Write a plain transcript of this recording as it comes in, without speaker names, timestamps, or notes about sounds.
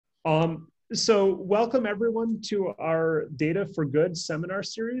So welcome everyone to our Data for Good seminar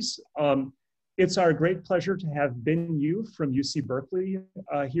series. It's our great pleasure to have Bin Yu from UC Berkeley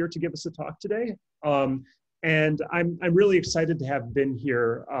here to give us a talk today. And I'm really excited to have Bin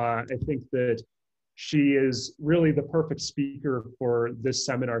here. I think that she is really the perfect speaker for this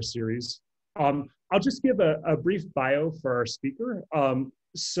seminar series. I'll just give a brief bio for our speaker.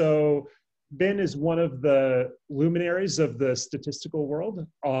 So Bin is one of the luminaries of the statistical world.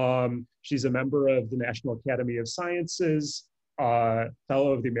 She's a member of the National Academy of Sciences,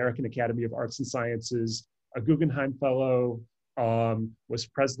 fellow of the American Academy of Arts and Sciences, a Guggenheim Fellow, was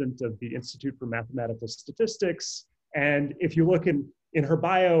president of the Institute for Mathematical Statistics. And if you look in her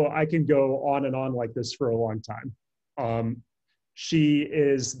bio, I can go on and on like this for a long time. She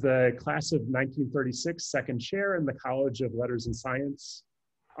is the class of 1936 second chair in the College of Letters and Science.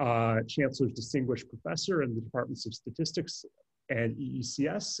 Chancellor's Distinguished Professor in the Departments of Statistics and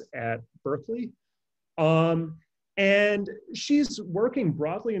EECS at Berkeley. And she's working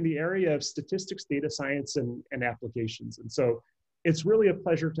broadly in the area of statistics, data science, and applications. And so it's really a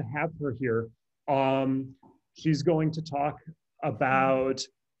pleasure to have her here. She's going to talk about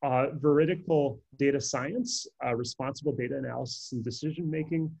veridical data science, responsible data analysis and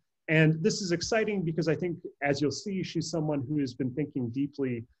decision-making. And this is exciting because I think, as you'll see, she's someone who has been thinking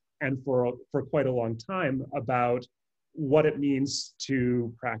deeply and for quite a long time about what it means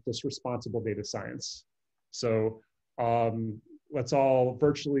to practice responsible data science. So let's all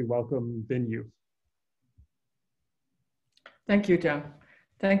virtually welcome Bin Yu. Thank you, John.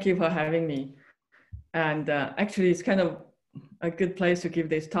 Thank you for having me. And actually, it's kind of a good place to give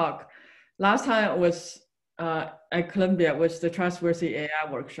this talk. Last time I was at Columbia was the Trustworthy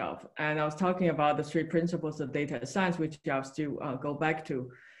AI workshop. And I was talking about the 3 principles of data science, which I'll still go back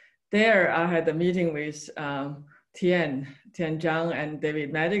to. There, I had a meeting with Tian Zhang and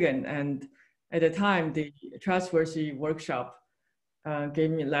David Madigan. And at the time, the Trustworthy workshop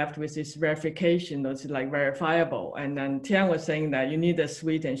gave me left with this verification that's like verifiable. And then Tian was saying that you need a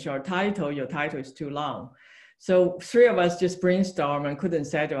sweet and short title. Your title is too long. So 3 of us just brainstormed and couldn't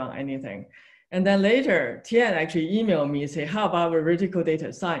settle on anything. And then later, Tian actually emailed me and said, how about veridical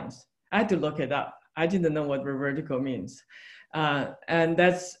data science? I had to look it up. I didn't know what veridical means. And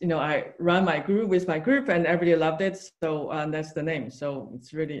that's, I run my group with my group and everybody loved it. So that's the name. So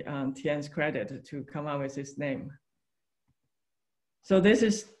it's really Tian's credit to come up with this name. So this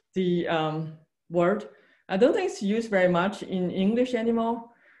is the word. I don't think it's used very much in English anymore.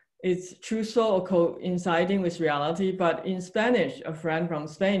 It's truthful or coinciding with reality. But in Spanish, a friend from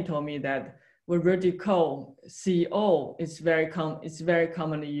Spain told me that Verdical, CO, is very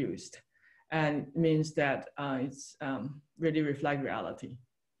commonly used and means that it's really reflect reality.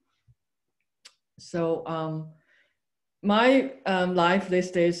 So my life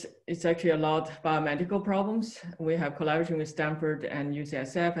these days is actually a lot biomedical problems. We have collaboration with Stanford and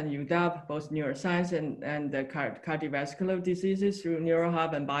UCSF and UW, both neuroscience and the cardiovascular diseases through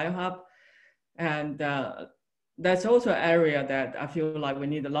NeuroHub and BioHub. And that's also an area that I feel like we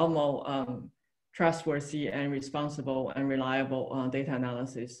need a lot more trustworthy and responsible and reliable data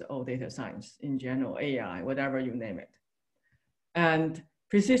analysis or data science in general, AI, whatever you name it. And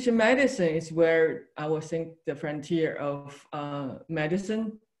precision medicine is where I would think the frontier of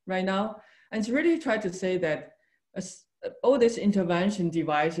medicine right now. And it's really try to say that all these intervention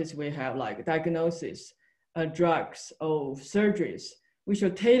devices we have, like diagnosis, drugs, or surgeries, we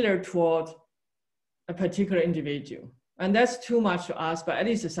should tailor toward a particular individual. And that's too much to ask, but at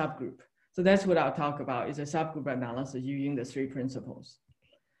least a subgroup. So that's what I'll talk about, is a subgroup analysis using the 3 principles.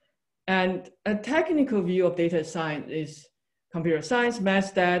 And a technical view of data science is computer science, math,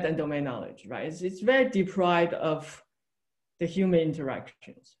 stat, and domain knowledge, right? It's very deprived of the human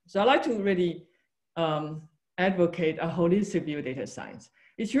interactions. So I like to really advocate a holistic view of data science.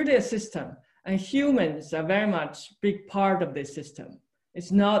 It's really a system, and humans are very much big part of this system.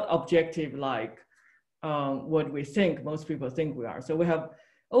 It's not objective like what we think, most people think we are. So we have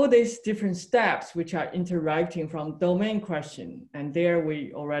all these different steps which are interacting from domain question. And there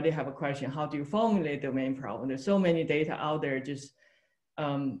we already have a question, how do you formulate domain problem? There's so many data out there just,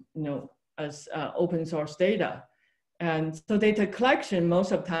 as open source data. And so data collection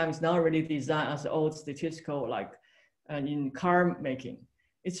most of the time is not really designed as old statistical, like in car making.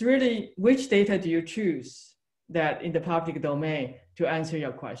 It's really which data do you choose that in the public domain to answer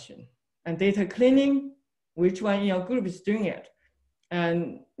your question. And data cleaning, which one in your group is doing it?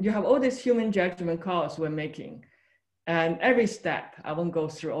 And you have all these human judgment calls we're making. And every step, I won't go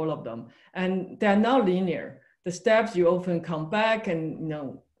through all of them. And they're not linear. The steps you often come back and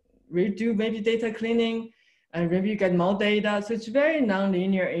redo maybe data cleaning. and maybe you get more data. So it's very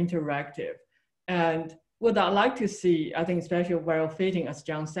nonlinear interactive. And what I like to see, I think especially well fitting, as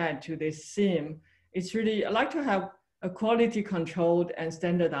John said, to this theme, it's really, I like to have a quality controlled and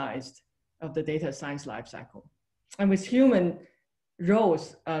standardized of the data science lifecycle. And with human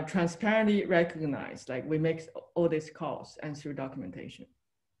roles transparently recognized, like we make all these calls and through documentation.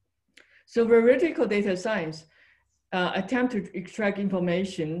 So Veridical data science attempt to extract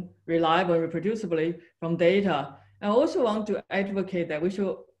information reliably and reproducibly from data. I also want to advocate that we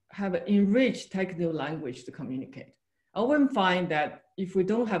should have an enriched technical language to communicate. I often find that if we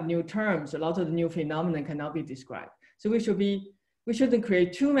don't have new terms, a lot of the new phenomena cannot be described. So we shouldn't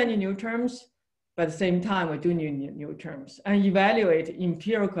create too many new terms, but at the same time, we do need new terms and evaluate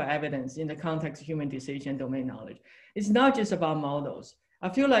empirical evidence in the context of human decision domain knowledge. It's not just about models. I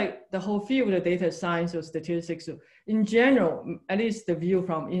feel like the whole field of data science or statistics, in general, at least the view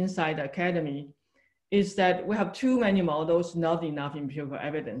from inside the academy, is that we have too many models, not enough empirical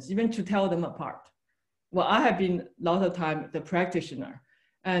evidence, even to tell them apart. Well, I have been a lot of time the practitioner,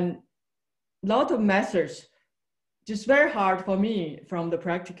 and a lot of methods, just very hard for me from the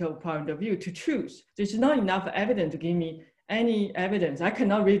practical point of view to choose. There's not enough evidence to give me any evidence. I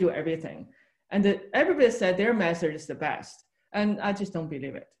cannot redo everything. And everybody said their method is the best. And I just don't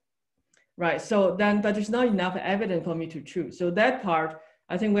believe it, right? So then, but there's not enough evidence for me to choose. So that part,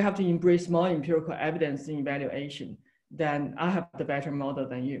 I think we have to embrace more empirical evidence in evaluation. Then I have the better model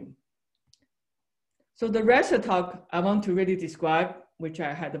than you. So the rest of the talk I want to really describe, which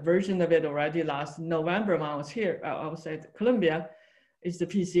I had a version of it already last November when I was here, I was at Columbia, is the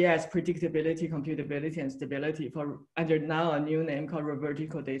PCS, Predictability, Computability, and Stability, for under now a new name called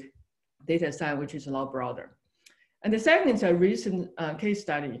Verdical data science, which is a lot broader. And the second is a recent case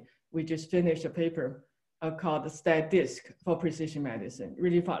study. We just finished a paper called the StatDisc for precision medicine,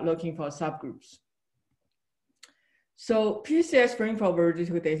 really looking for subgroups. So PCS framework for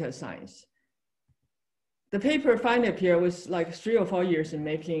vertical data science. The paper finally appeared was like 3 or 4 years in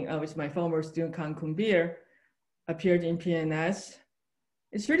making with my former student Kan Kumbir, appeared in PNS.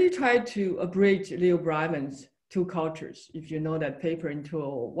 It's really tried to abridge Leo Breiman's two cultures. If you know that paper in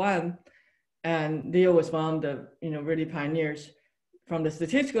 2001, and Leo was one of the really pioneers from the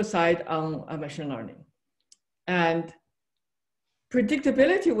statistical side on machine learning. And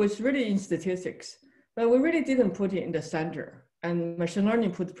predictability was really in statistics, but we really didn't put it in the center. And machine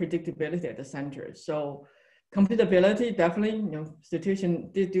learning put predictability at the center. So computability, definitely,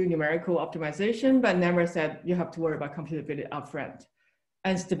 statistician did do numerical optimization, but never said you have to worry about computability upfront.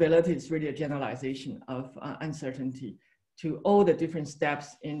 And stability is really a generalization of uncertainty to all the different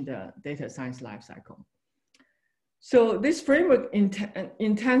steps in the data science lifecycle. So this framework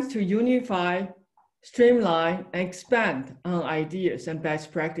intends to unify, streamline, and expand on ideas and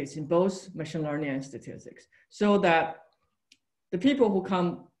best practice in both machine learning and statistics, so that the people who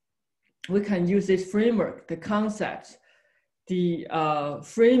come, we can use this framework, the concepts, the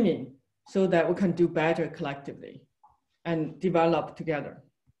framing, so that we can do better collectively and develop together.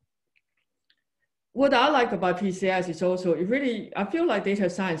 What I like about PCS is also, I feel like data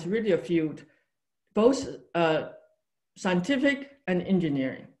science is really a field, both scientific and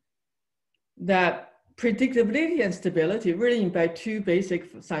engineering, that predictability and stability really embed two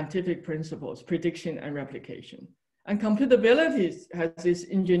basic scientific principles, prediction and replication. And computability has this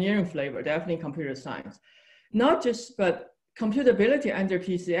engineering flavor, definitely computer science. But computability under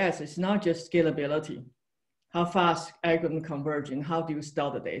PCS is not just scalability, how fast algorithm converge and how do you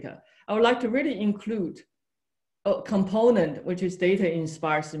store the data. I would like to really include a component, which is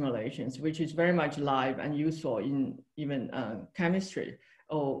data-inspired simulations, which is very much live and useful in even chemistry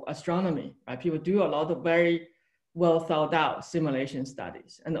or astronomy, right? People do a lot of very well thought out simulation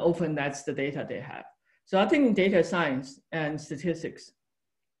studies, and often that's the data they have. So I think in data science and statistics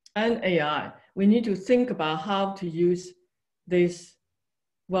and AI, we need to think about how to use this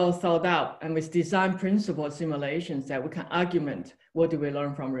well thought out and with design principle simulations that we can argument what do we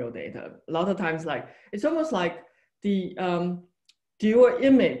learn from real data. A lot of times, it's almost like the dual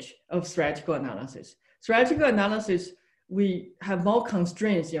image of statistical analysis. Statistical analysis, we have more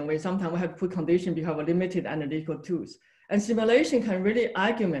constraints, sometimes we have to put condition because of limited analytical tools. And simulation can really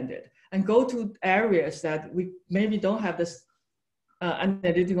argument it and go to areas that we maybe don't have this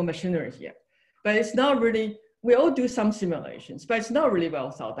analytical machinery yet. But it's not really, we all do some simulations, but it's not really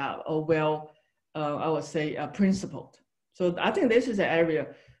well thought out or well, I would say, principled. So I think this is an area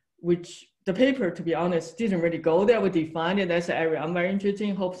which the paper, to be honest, didn't really go there. We defined it. That's an area I'm very interested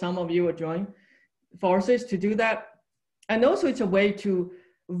in. Hope some of you will join forces to do that. And also it's a way to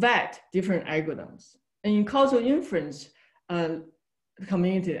vet different algorithms. And in causal inference,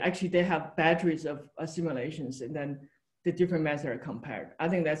 community, actually they have batteries of simulations, and then the different methods are compared. I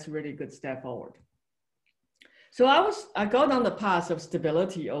think that's a really good step forward. So I got on the path of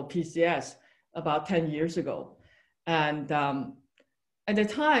stability, or PCS, about 10 years ago. And at the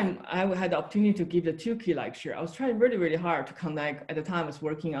time, I had the opportunity to give the 2-key lecture. I was trying really, really hard to connect. At the time, I was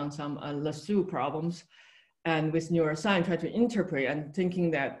working on some lasso problems, and with neuroscience, trying to interpret and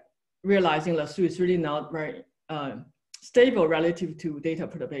thinking that realizing lasso is really not very stable relative to data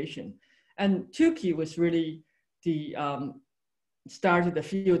perturbation. And 2-key was really the started the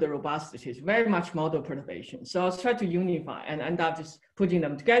field of robust statistics, very much model perturbation. So I was trying to unify and end up just putting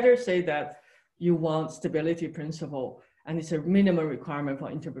them together, say that you want stability principle, and it's a minimum requirement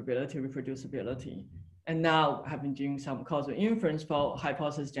for interpretability, reproducibility. And now I've been doing some causal inference for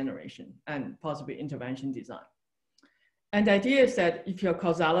hypothesis generation and possibly intervention design. And the idea is that if you have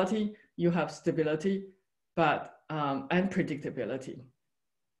causality, you have stability, but and predictability.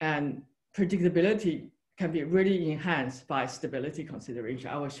 And predictability can be really enhanced by stability consideration.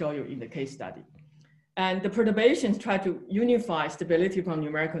 I will show you in the case study. And the perturbations try to unify stability from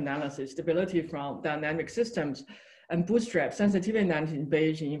numerical analysis, stability from dynamic systems, and bootstrap, sensitivity analysis,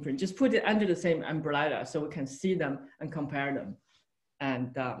 Bayesian inference. Just put it under the same umbrella so we can see them and compare them.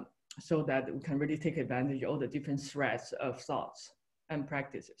 And so that we can really take advantage of all the different threads of thoughts and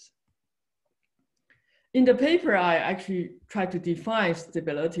practices. In the paper, I actually tried to define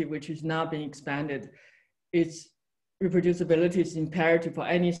stability, which is now being expanded. Its reproducibility is imperative for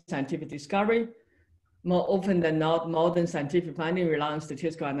any scientific discovery. More often than not, modern scientific finding rely on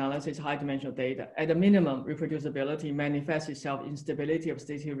statistical analysis, high-dimensional data. At a minimum, reproducibility manifests itself in stability of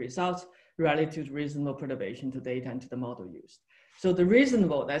statistical results relative to reasonable perturbation to data and to the model used. So the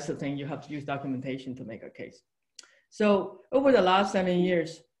reasonable, that's the thing, you have to use documentation to make a case. So over the last 7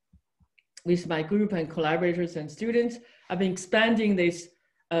 years, with my group and collaborators and students, I've been expanding this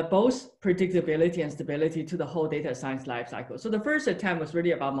both predictability and stability to the whole data science lifecycle. So the first attempt was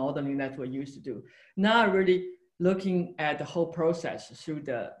really about modeling, that's what we used to do. Now really looking at the whole process through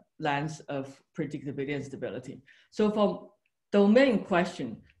the lens of predictability and stability. So from domain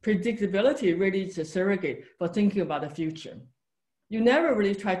question, predictability really is a surrogate for thinking about the future. You never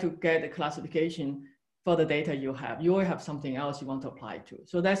really try to get a classification for the data you have. You always have something else you want to apply to.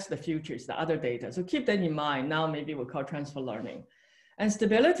 So that's the future, it's the other data. So keep that in mind. Now maybe we'll call transfer learning. And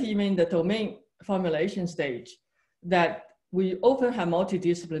stability, even in the domain formulation stage, that we often have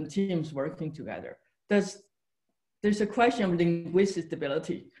multidisciplinary teams working together. There's a question of linguistic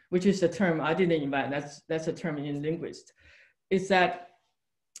stability, which is a term I didn't invent, that's a term in linguists. Is that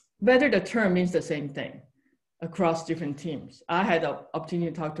whether the term means the same thing across different teams. I had the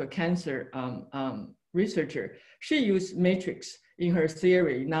opportunity to talk to a cancer researcher. She used matrix in her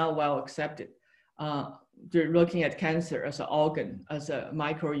theory, now well accepted. They're looking at cancer as an organ, as a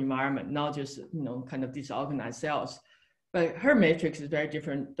microenvironment, not just kind of disorganized cells. But her matrix is very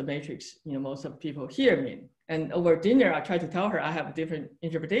different. The matrix most of people here mean. And over dinner, I tried to tell her I have a different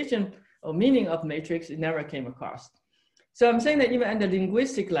interpretation or meaning of matrix. It never came across. So I'm saying that even at the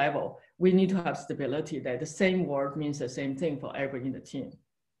linguistic level, we need to have stability, that the same word means the same thing for everyone in the team.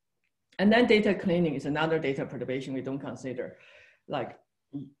 And then data cleaning is another data perturbation we don't consider. Like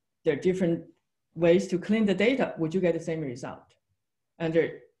there are different ways to clean the data. Would you get the same result? And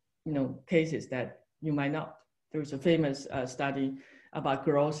there are cases that you might not. There was a famous study about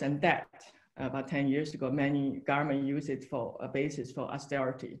growth and debt about 10 years ago. Many governments use it for a basis for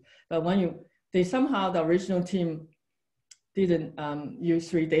austerity. But when somehow the original team didn't use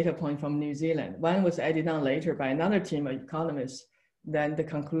 3 data points from New Zealand. One was added on later by another team of economists. Then the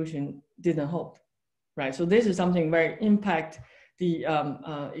conclusion didn't hold, right? So this is something very impact the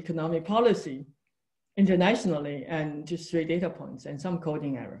economic policy internationally, and just 3 data points and some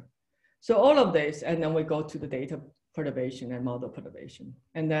coding error. So all of this, and then we go to the data perturbation and model perturbation.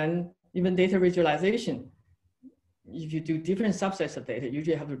 And then even data visualization. If you do different subsets of data, you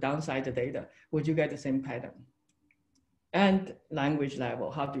usually have to downsize the data. Would you get the same pattern? And language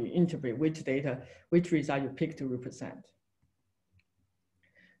level, how do you interpret which data, which result you pick to represent?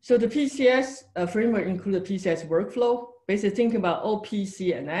 So the PCS framework includes a PCS workflow, basically thinking about all P,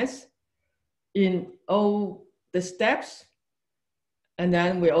 C, and S in all the steps. And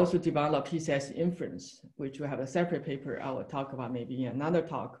then we also develop PCS inference, which we have a separate paper I will talk about maybe in another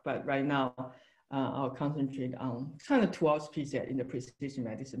talk, but right now I'll concentrate on kind of towards PCS in the precision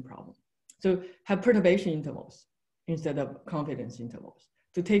medicine problem. So have perturbation intervals instead of confidence intervals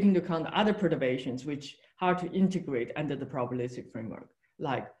to take into account other perturbations which hard to integrate under the probabilistic framework,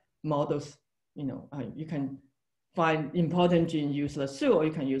 like models, you can find important gene, use lasso, or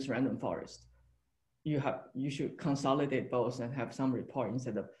you can use random forest. you should consolidate both and have some report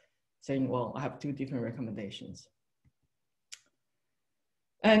instead of saying, well, I have two different recommendations.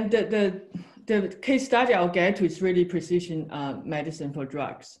 And the case study I'll get to is really precision medicine for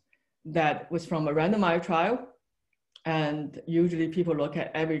drugs. That was from a randomized trial. And usually people look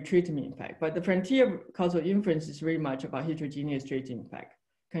at every treatment effect, but the frontier of causal inference is really much about heterogeneous treatment effect.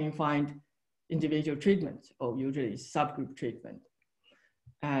 Can you find individual treatments, or usually subgroup treatment?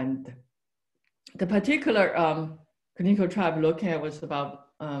 And the particular clinical trial I'm looking at was about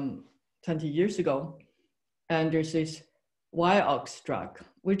 20 years ago. And there's this Vioxx drug,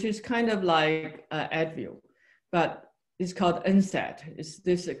 which is kind of like Advil, but it's called NSAID. It's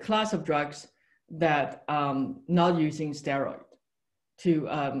this class of drugs that not using steroid to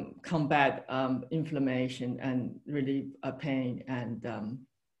combat inflammation and relieve pain and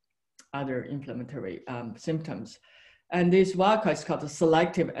other inflammatory symptoms. And this Vioxx is called a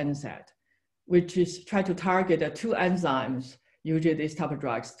selective NSAID, which is try to target two enzymes. Usually these type of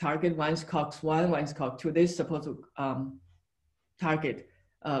drugs target one's COX-1, one's COX-2. This is supposed to target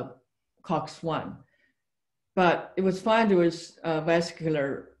COX-1. But it was found there was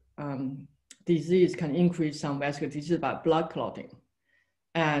vascular disease can increase some vascular disease by blood clotting.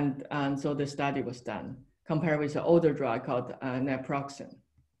 And so the study was done, compared with an older drug called naproxen.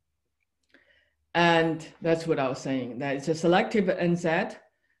 And that's what I was saying, that it's a selective NSAID,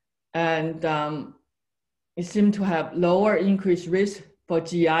 and it seemed to have lower increased risk for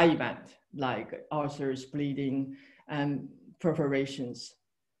GI event, like ulcers, bleeding, and perforations,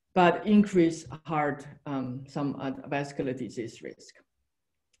 but increased heart, some vascular disease risk.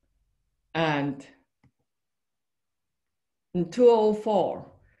 And in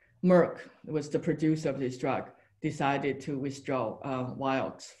 2004, Merck was the producer of this drug, decided to withdraw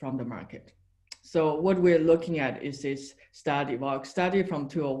Vioxx from the market. So what we're looking at is this study, Vioxx study from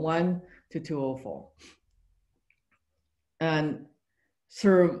 2001 to 2004. And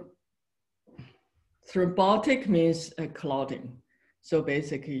thrombotic means clotting. So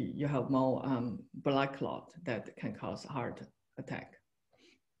basically you have more blood clot that can cause heart attack.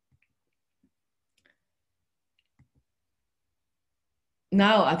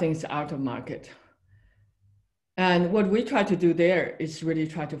 Now I think it's out of market. And what we try to do there is really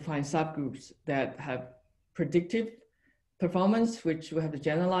try to find subgroups that have predictive performance, which we have to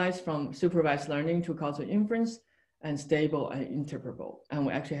generalize from supervised learning to causal inference, and stable and interpretable. And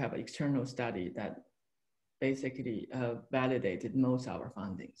we actually have an external study that basically validated most of our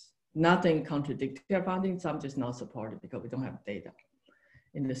findings. Nothing contradicted our findings, some just not supported because we don't have data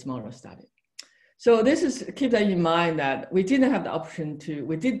in the smaller study. So this is, keep that in mind that we didn't have the option to,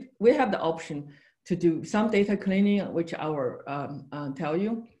 we have the option to do some data cleaning, which I will tell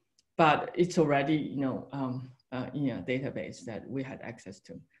you, but it's already, in a database that we had access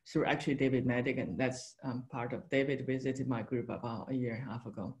to through actually David Madigan. That's part of, David visited my group about a year and a half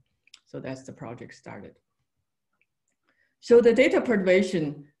ago. So that's the project started. So the data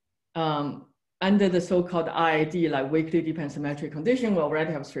perturbation under the so-called IID, like weakly dependent symmetric condition, we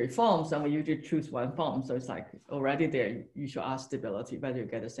already have 3 forms, and we usually choose one form. So it's like already there, you should ask stability, whether you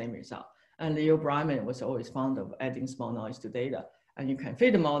get the same result. And Leo Breiman was always fond of adding small noise to data, and you can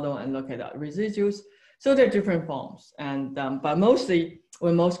fit the model and look at the residuals. So there are different forms, and but mostly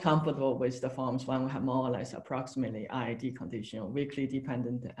we're most comfortable with the forms when we have more or less approximately IID condition, weakly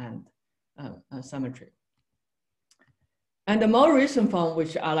dependent and symmetry. And the more recent form,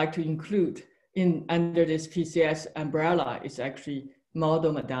 which I like to include under this PCS umbrella, is actually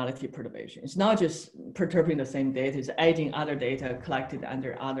model modality perturbation. It's not just perturbing the same data, it's adding other data collected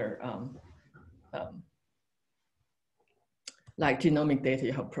under other, like genomic data,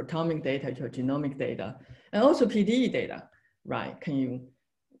 you have proteomic data, you have genomic data, and also PDE data, right?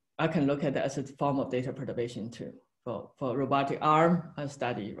 I can look at that as a form of data perturbation too. For robotic arm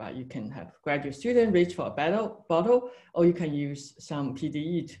study, right? You can have graduate student reach for a bottle, or you can use some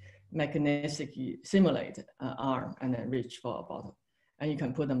PDE to mechanistically simulate arm and then reach for a bottle. And you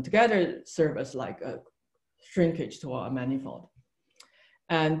can put them together, serve as like a shrinkage to a manifold.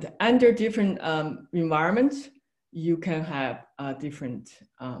 And under different environments, you can have different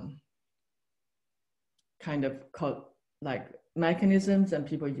kind of like mechanisms, and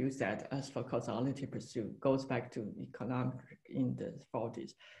people use that as for causality pursuit. Goes back to economic in the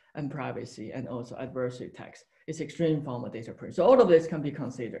 40s, and privacy, and also adversary text. It's extreme form of data perturbation. So all of this can be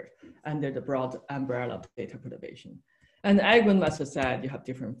considered under the broad umbrella of data perturbation. And the algorithm, as I said, you have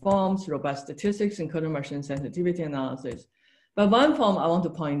different forms, robust statistics, including machine sensitivity analysis. But one form I want to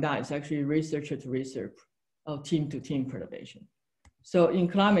point out is actually researcher to research or team to team perturbation. So in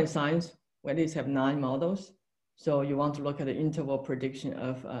climate science, we at least have 9 models. So you want to look at the interval prediction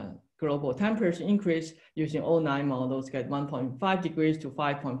of global temperature increase using all 9 models, get 1.5 degrees to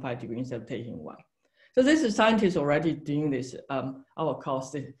 5.5 degrees instead of taking 1. So this is scientists already doing this, our call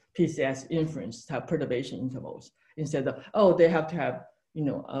the PCS inference to have perturbation intervals instead of, oh, they have to have, you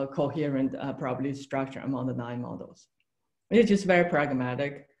know, a coherent probability structure among the 9 models. It's just very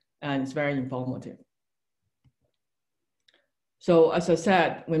pragmatic and it's very informative. So as I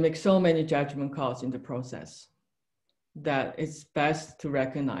said, we make so many judgment calls in the process that it's best to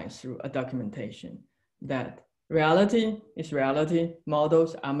recognize through a documentation that reality is reality,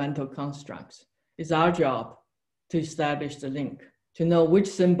 models are mental constructs. It's our job to establish the link, to know which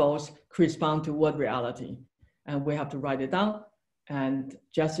symbols correspond to what reality. And we have to write it down and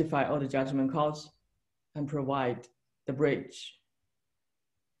justify all the judgment calls and provide the bridge,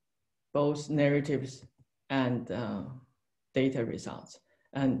 both narratives and data results,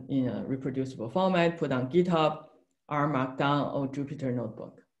 and in a reproducible format, put on GitHub, R Markdown, or Jupyter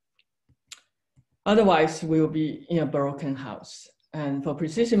Notebook. Otherwise, we will be in a broken house. And for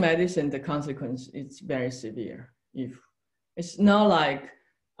precision medicine, the consequence is very severe. If it's not like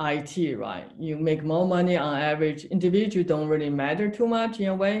IT, right? You make more money on average. Individuals don't really matter too much in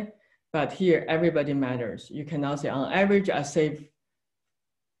a way, but here everybody matters. You can now say on average, I save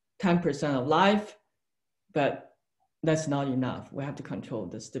 10% of life, but that's not enough. We have to control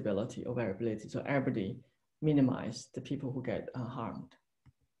the stability or variability. So everybody minimize the people who get harmed.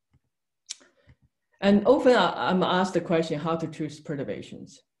 And often I'm asked the question how to choose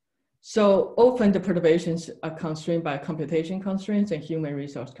perturbations. So often the perturbations are constrained by computation constraints and human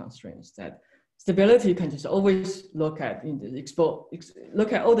resource constraints that stability can just always look at,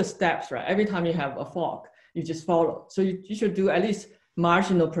 look at all the steps, right? Every time you have a fork, you just follow. So you should do at least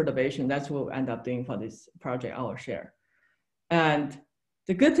marginal perturbation. That's what we'll end up doing for this project I will share. And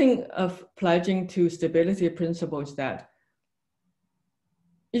the good thing of pledging to stability principle is that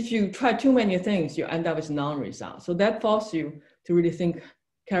if you try too many things, you end up with non-results. So that forces you to really think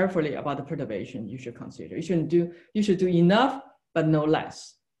carefully about the perturbation you should consider. You should do enough, but no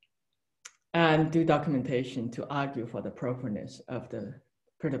less. And do documentation to argue for the properness of the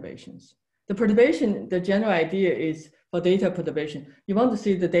perturbations. The perturbation, the general idea is for data perturbation, you want to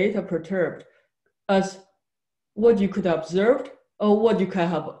see the data perturbed as what you could have observed or what you can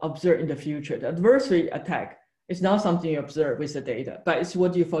have observed in the future. The adversary attack is not something you observe with the data, but it's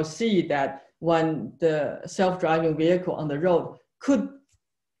what you foresee that when the self-driving vehicle on the road could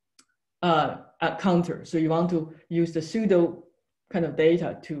counter. So you want to use the pseudo kind of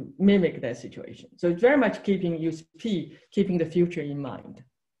data to mimic that situation. So it's very much use P, keeping the future in mind.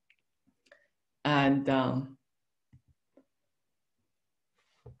 And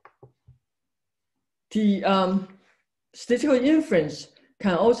the statistical inference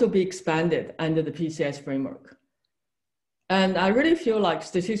can also be expanded under the PCS framework. And I really feel like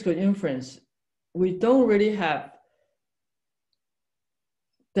statistical inference, we don't really have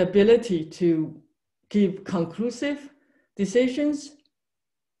the ability to give conclusive decisions,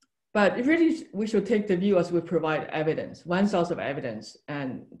 but really we should take the view as we provide evidence, one source of evidence,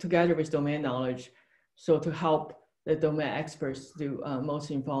 and together with domain knowledge, so to help the domain experts do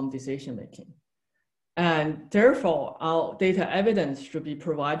most informed decision-making. And therefore, our data evidence should be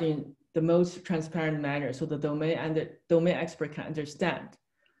providing the most transparent manner so the domain and the domain expert can understand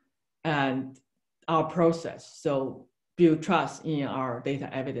and our process. So build trust in our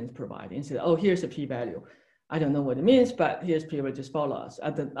data evidence provided instead of, oh, here's a p-value. I don't know what it means, but here's people just follow us.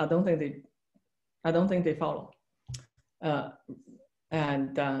 I don't think they follow. So,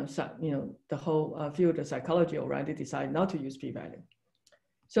 you know, the whole field of psychology already decided not to use p-value.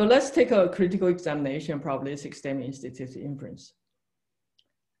 So let's take a critical examination, probabilistic statement in statistical inference.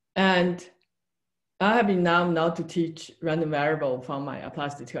 And I have been now to teach random variable from my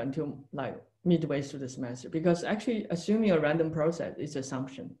applied statistics until like midway through the semester, because actually assuming a random process is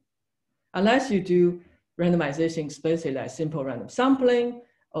assumption. Unless you do randomization explicitly, like simple random sampling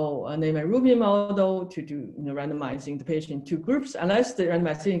or name a Ruby model to do randomizing the patient in 2 groups, unless the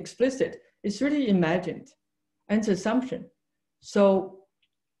randomization explicit, it's really imagined and it's assumption. So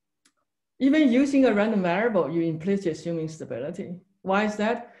even using a random variable, you implicitly assuming stability. Why is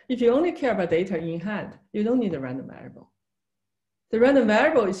that? If you only care about data in hand, you don't need a random variable. The random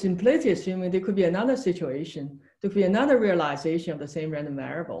variable is implicitly assuming there could be another situation, there could be another realization of the same random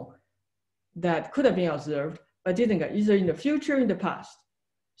variable that could have been observed, but didn't get either in the future or in the past.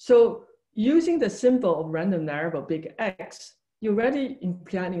 So using the symbol of random variable, big X, you're already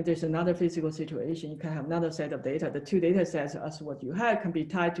implying there's another physical situation. You can have another set of data. The 2 data sets as what you had can be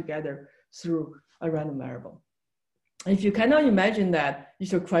tied together through a random variable. If you cannot imagine that, you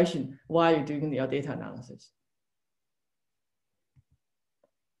should question why you're doing your data analysis.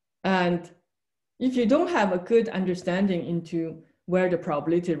 And if you don't have a good understanding into where the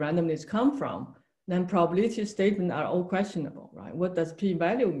probability randomness come from, then probability statements are all questionable, right? What does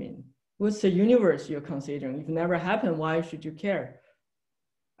p-value mean? What's the universe you're considering? If it never happened, why should you care?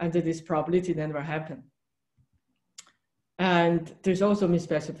 And this probability never happened. And there's also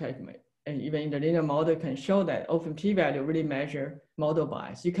misspecified, and even in the linear model can show that often p-value really measure model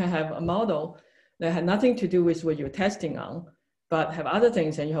bias. You can have a model that had nothing to do with what you're testing on, but have other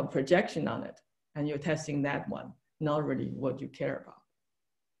things and you have projection on it, and you're testing that one, not really what you care about.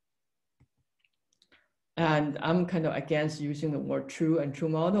 And I'm kind of against using the word true and true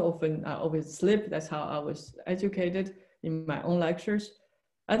model. Often I always slip. That's how I was educated in my own lectures.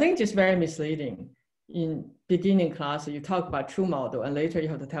 I think it's very misleading. In beginning class, you talk about true model, and later you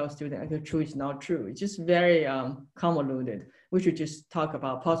have to tell students that true is not true. It's just very convoluted. We should just talk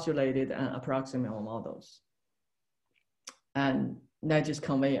about postulated and approximate models. And that just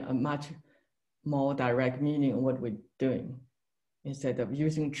convey a much more direct meaning of what we're doing, instead of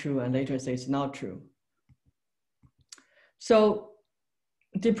using true and later say it's not true. So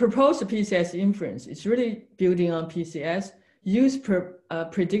the proposed PCS inference is really building on PCS, use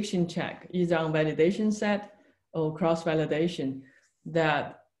prediction check, either on validation set or cross-validation,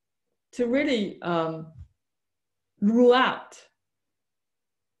 that to really rule out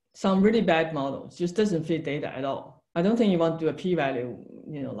some really bad models, just doesn't fit data at all. I don't think you want to do a p-value,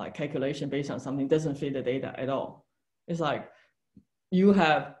 like calculation based on something doesn't fit the data at all. It's like you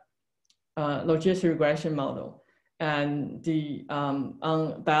have a logistic regression model, and the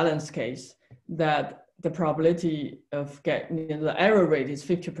unbalanced case that the probability of getting the error rate is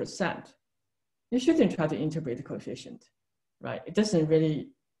 50%. You shouldn't try to interpret the coefficient, right? It doesn't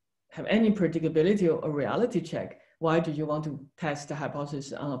really have any predictability or reality check. Why do you want to test the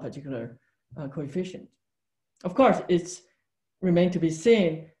hypothesis on a particular coefficient? Of course, it's remains to be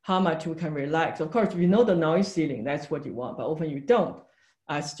seen how much we can relax. Of course, if you know the noise ceiling, that's what you want, but often you don't.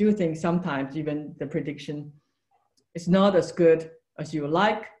 I still think sometimes even the prediction is not as good as you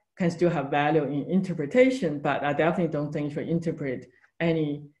like, can still have value in interpretation, but I definitely don't think you should interpret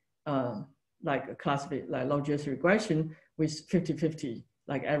any like a classified like logistic regression with 50-50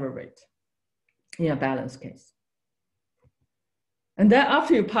 like error rate in a balanced case. And then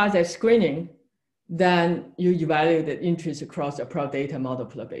after you pass that screening, then you evaluate the interest across the pro data model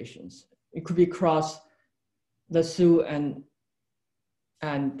populations. It could be across the SU and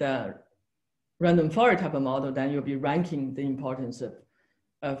random forest type of model, then you'll be ranking the importance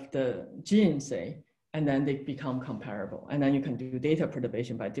of the genes, say, and then they become comparable. And then you can do data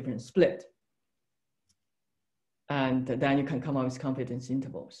perturbation by different split. And then you can come up with confidence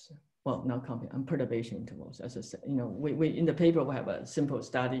intervals. Well, not confidence, perturbation intervals. As I said, we in the paper, we have a simple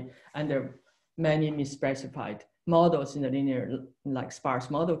study, and there are many misspecified models in the linear, like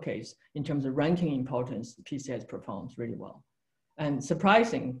sparse model case, in terms of ranking importance, PCS performs really well. And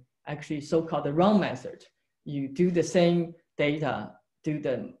surprising, actually, so-called the wrong method. You do the same data, do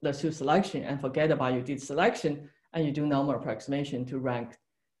the SU selection, and forget about you did selection, and you do normal approximation to rank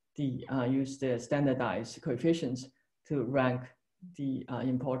the, use the standardized coefficients to rank the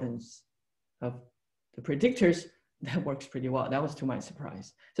importance of the predictors. That works pretty well. That was to my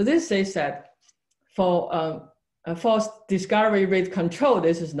surprise. So this says that for a false discovery rate control,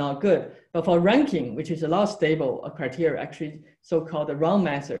 this is not good. But for ranking, which is a lot stable criteria, actually so-called the wrong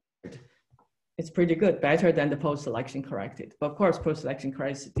method, it's pretty good, better than the post-selection corrected. But of course, post-selection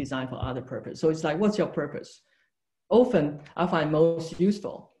corrected is designed for other purpose. So it's like, what's your purpose? Often I find most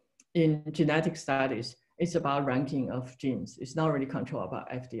useful in genetic studies, it's about ranking of genes. It's not really control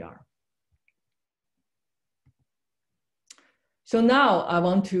about FDR. So now I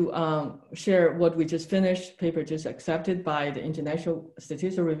want to share what we just finished, paper just accepted by the International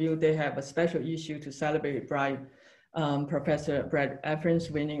Statistical Review. They have a special issue to celebrate Professor Brad Efron's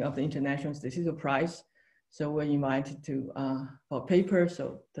winning of the International Statistical Prize. So we're invited to for paper.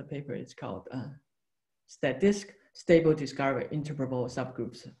 So the paper is called StatDisc, Stable Discovery Interpretable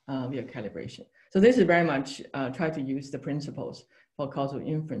Subgroups via Calibration. So this is very much try to use the principles for causal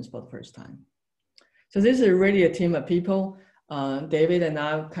inference for the first time. So this is really a team of people. David and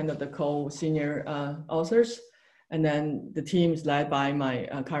I are kind of the co-senior authors. And then the team is led by my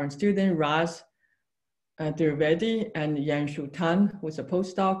current student, Raz Dirvedi, and Yanshu Tan, who's a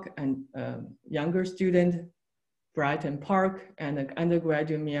postdoc, and younger student, Brighton Park, and an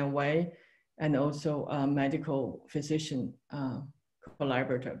undergraduate, Mian Wei, and also a medical physician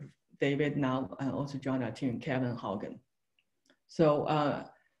collaborator, David now, and also joined our team, Kevin Haugen. So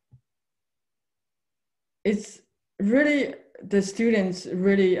it's really, the students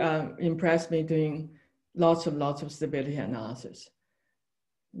really impressed me doing lots of stability analysis.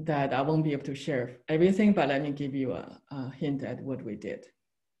 that I won't be able to share everything, but let me give you a hint at what we did.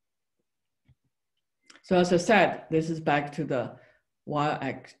 So as I said, this is back to the wild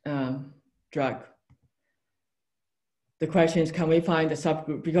drug. The question is, can we find a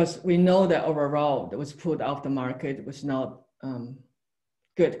subgroup? Because we know that overall that was put off the market was not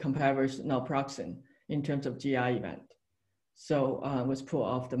good compared with naproxen in terms of GI event. So was put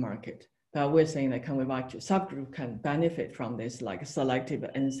off the market. But we're saying that can we find a subgroup can benefit from this like a selective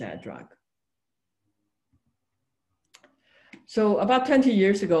NSAID drug. So about 20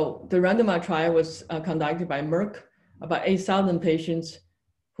 years ago, the randomized trial was conducted by Merck, about 8,000 patients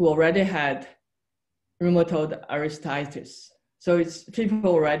who already had rheumatoid arthritis. So it's people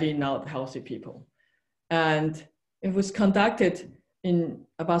already not healthy people. And it was conducted in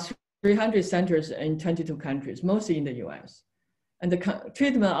about 300 centers in 22 countries, mostly in the US. And the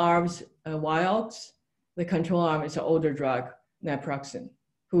treatment arms, wilds, the control arm is an older drug, naproxen,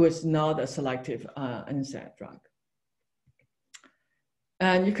 who is not a selective NSAID drug.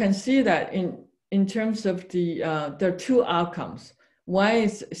 And you can see that in terms of there are two outcomes. One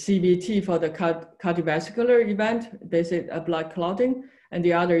is CVT for the cardiovascular event, basically blood clotting, and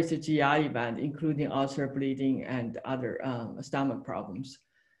the other is a GI event, including ulcer, bleeding, and other stomach problems.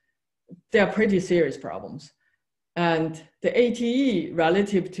 They are pretty serious problems. And the ATE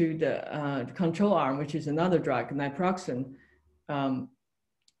relative to the control arm, which is another drug, naproxen,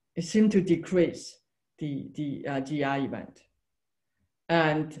 it seemed to decrease the GI event,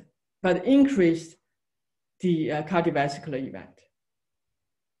 but increased the cardiovascular event.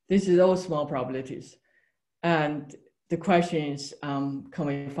 This is all small probabilities. And the question is, can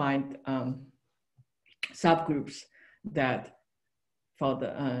we find subgroups that for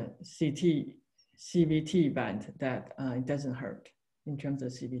the CVT event that it doesn't hurt in terms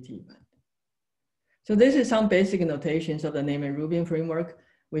of CVT event. So this is some basic notations of the Neyman-Rubin framework.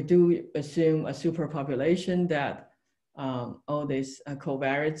 We do assume a superpopulation that all these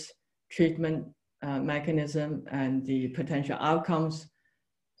covariates, treatment mechanism, and the potential outcomes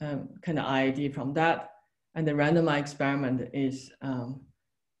kind of IID from that. And the randomized experiment is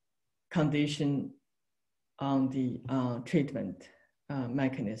conditioned on the treatment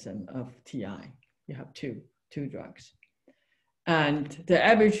mechanism of TI. You have two drugs. And the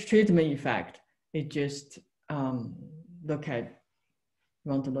average treatment effect, it just want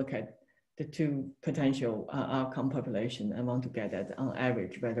to look at the two potential outcome population and want to get that on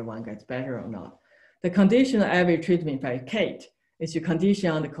average, whether one gets better or not. The conditional average treatment effect, Kate, is you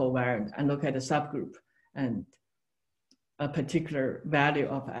condition on the covariant and look at the subgroup and a particular value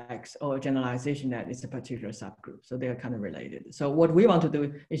of X or generalization that is a particular subgroup. So they are kind of related. So what we want to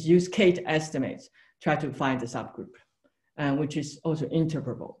do is use Kate estimates, try to find the subgroup, which is also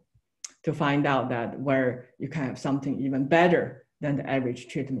interpretable to find out that where you can have something even better than the average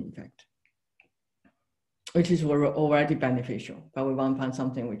treatment effect, which is already beneficial, but we want to find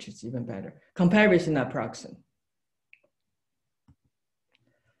something which is even better. Comparison naproxen.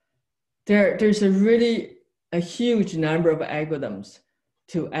 There's a huge number of algorithms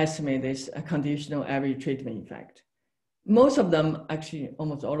to estimate this conditional average treatment effect. Most of them, actually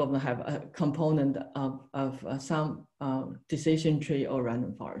almost all of them, have a component of some decision tree or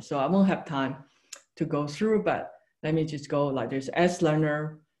random forest. So I won't have time to go through, but let me just go like there's S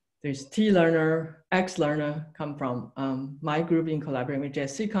learner, there's T learner, X learner come from my group in collaboration with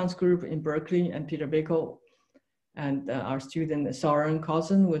Jess Seekon's group in Berkeley and Peter Verdical. And our student Soren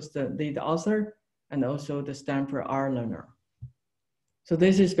Cousin was the lead author, and also the Stanford R learner. So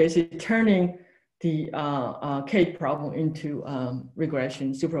this is basically turning the Kate problem into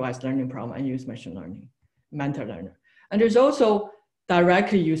regression, supervised learning problem, and use machine learning, mental learner. And there's also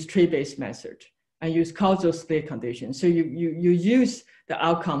directly use tree-based method and use causal split conditions. So you use the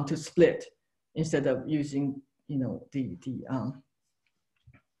outcome to split instead of using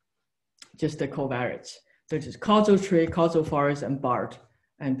just the covariates. So it's causal tree, causal forest, and BART,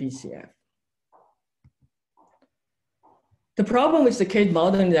 and BCF. The problem with the Kate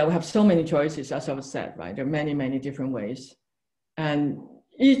modeling is that we have so many choices, as I've said, right? There are many, many different ways. And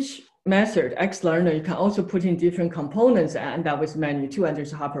each method, X learner, you can also put in different components and that with menu too, and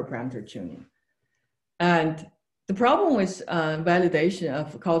there's hyperparameter tuning. And the problem with validation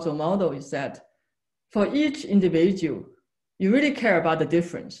of causal model is that for each individual, you really care about the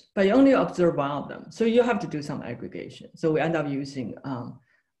difference, but you only observe one of them. So you have to do some aggregation. So we end up using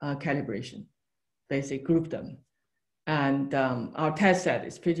calibration, basically group them. And our test set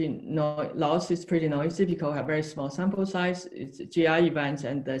is loss is pretty noisy because we have very small sample size. It's GI events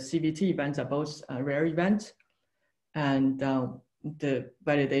and the CVT events are both rare events. And the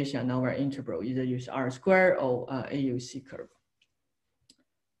validation are nowhere integral, either use R squared or AUC curve.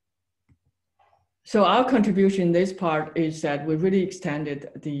 So our contribution in this part is that we really extended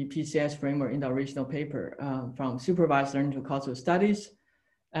the PCS framework in the original paper from supervised learning to causal studies.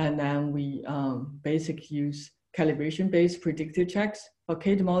 And then we basically use calibration-based predictive checks for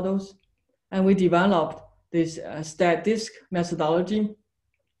CATE models. And we developed this stat-disk methodology,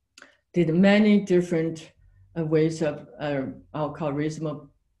 did many different ways of, I'll call reasonable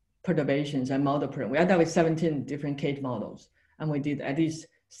perturbations and model perturbations. We ended up with 17 different CATE models. And we did at least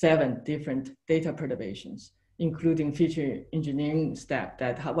 7 different data perturbations, including feature engineering step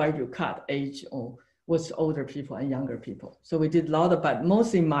that where you cut age or what's older people and younger people. So we did a lot of, but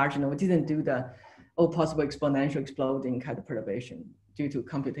mostly marginal. We didn't do the all possible exponential exploding kind of perturbation due to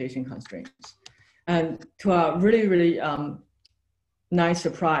computation constraints. And to our really, really nice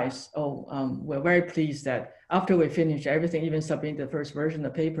surprise, we're very pleased that after we finished everything, even submitted the first version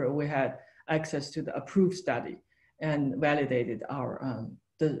of the paper, we had access to the approved study and validated our,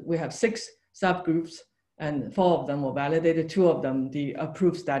 we have 6 subgroups and 4 of them were validated. 2 of them, the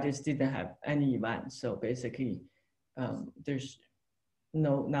approved studies didn't have any events. So basically there's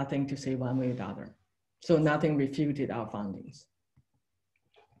nothing to say one way or the other. So nothing refuted our findings.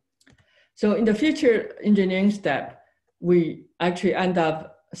 So in the feature engineering step, we actually end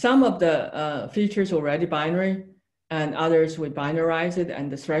up, some of the features already binary and others we binarize it,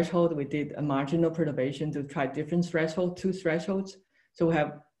 and the threshold, we did a marginal perturbation to try different threshold, 2 thresholds. So we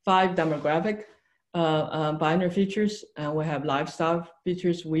have 5 demographic binary features, and we have lifestyle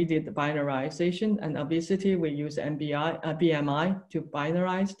features. We did the binarization, and obesity, we use BMI to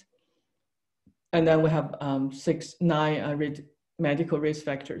binarized. And then we have 9 medical risk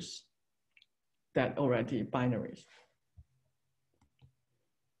factors that already binaries.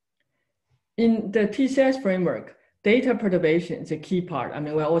 In the PCS framework, data perturbation is a key part. I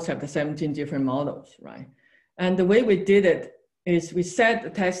mean, we always have the 17 different models, right? And the way we did it is we set the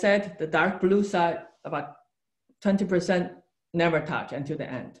test set, the dark blue side, about 20% never touch until the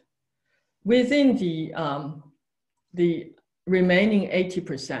end. Within the remaining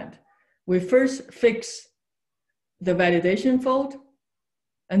 80%, we first fix the validation fold,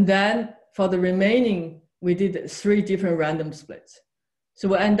 and then for the remaining, we did 3 different random splits. So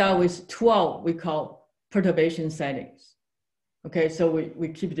we end up with 12 we call perturbation settings. Okay, so we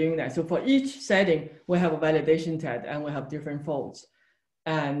keep doing that. So for each setting, we have a validation test and we have different folds.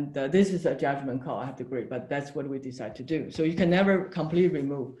 And this is a judgment call, I have to agree, but that's what we decide to do. So you can never completely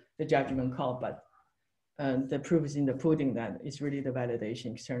remove the judgment call, but the proof is in the pudding that it's really the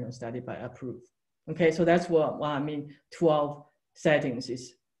validation external study by approved. Okay, so that's what I mean, 12 settings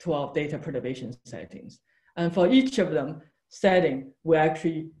is 12 data perturbation settings. And for each of them setting, we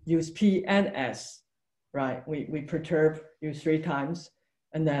actually use P and S, right? We perturb, use 3 times,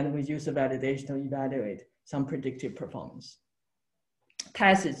 and then we use the validation to evaluate some predictive performance.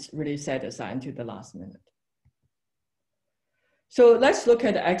 Test is really set aside until the last minute. So let's look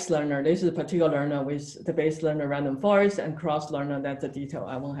at the X learner. This is a particular learner with the base learner random forest and cross learner. That's a detail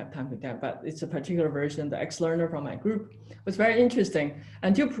I won't have time to get, but it's a particular version, the X learner from my group. It was very interesting.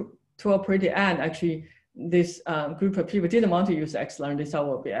 Until to a pretty end, actually, this group of people didn't want to use X learner. They thought it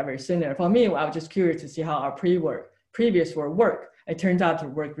would be very similar. For me, I was just curious to see how our previous work worked. It turned out to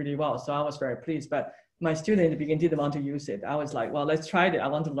work really well, so I was very pleased. But my student in the beginning didn't want to use it. I was like, well, let's try it. I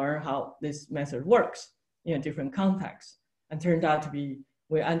want to learn how this method works in a different context. And turned out to be,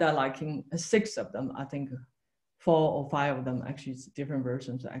 we ended up liking 6 of them. I think 4 or 5 of them actually is different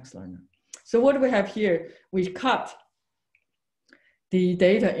versions of X learner. So what do we have here? We cut the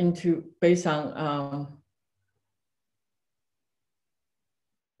data into based on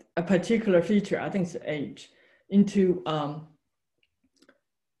a particular feature, I think it's age, into 5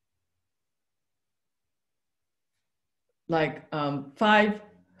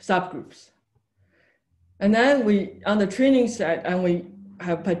 subgroups. And then we, on the training set, and we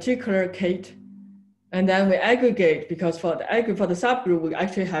have particular CATE, and then we aggregate, because for the subgroup, we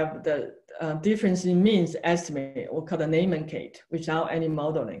actually have the difference in means estimate, or called the Neyman CATE, without any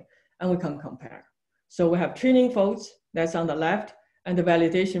modeling, and we can compare. So we have training folds, that's on the left, and the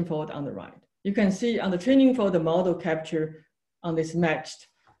validation fold on the right. You can see on the training fold, the model capture on this matched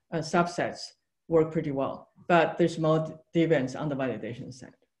subsets work pretty well, but there's more deviance on the validation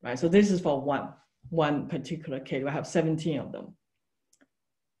set, right? So this is for one particular CATE. We have 17 of them.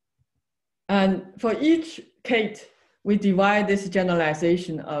 And for each CATE, we divide this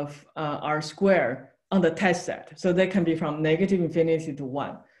generalization of R square on the test set. So they can be from negative infinity to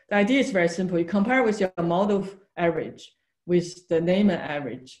 1. The idea is very simple. You compare with your model average with the Neyman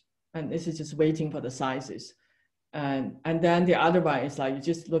average, and this is just waiting for the sizes. And then the other one is like, you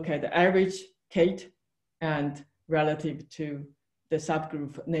just look at the average CATE and relative to the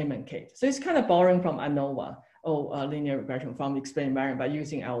subgroup name and Kate. So it's kind of borrowing from ANOVA or linear regression from the explained variant by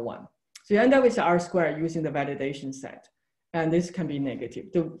using L1. So you end up with R squared using the validation set. And this can be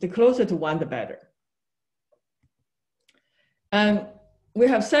negative. The closer to 1, the better. And we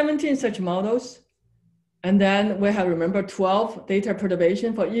have 17 such models. And then we have, remember, 12 data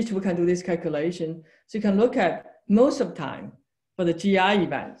perturbation. For each, we can do this calculation. So you can look at most of the time for the GI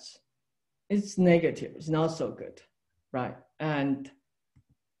events, it's negative. It's not so good, right? And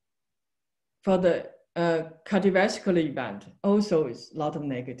for the cardiovascular event, also is a lot of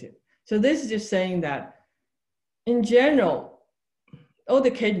negative. So this is just saying that in general, all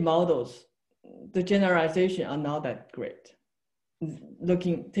the Kate models, the generalization are not that great,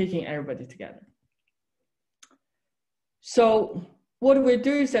 taking everybody together. So what we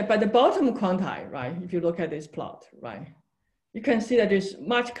do is that by the bottom quantile, right, if you look at this plot, right, you can see that there's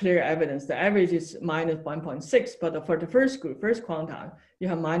much clearer evidence. The average is minus 1.6, but for the first group, first quantile, you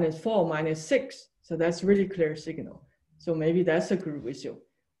have -4, -6. So that's really clear signal. So maybe that's a group issue.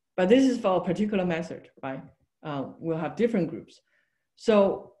 But this is for a particular method, right? We'll have different groups.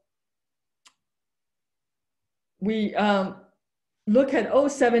 So we look at all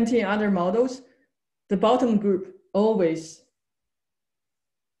 17 other models. The bottom group always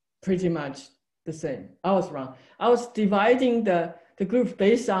pretty much the same. I was wrong. I was dividing the group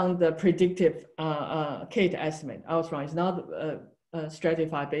based on the predictive Kate estimate. I was wrong. It's not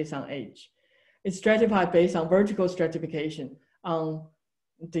stratified based on age. It's stratified based on vertical stratification on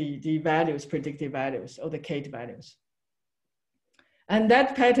the values, predictive values, or the Kate values. And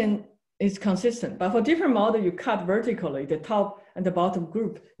that pattern is consistent. But for different model, you cut vertically, the top and the bottom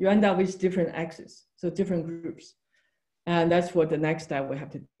group, you end up with different axes, so different groups. And that's what the next step we have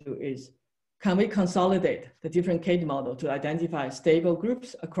to do is, can we consolidate the different Kate model to identify stable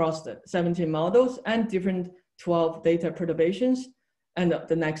groups across the 17 models and different 12 data perturbations? And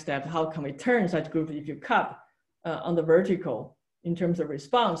the next step, how can we turn such group if you cut on the vertical in terms of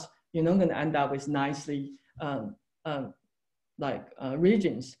response, you're not gonna end up with nicely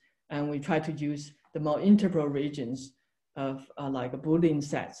regions. And we try to use the more integral regions of like a Boolean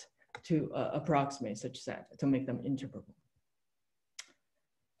sets to approximate such set to make them integrable.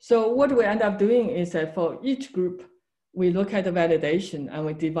 So what we end up doing is that for each group, we look at the validation and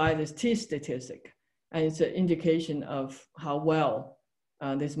we divide this T statistic. And it's an indication of how well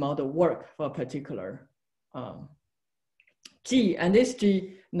this model works for a particular G. And this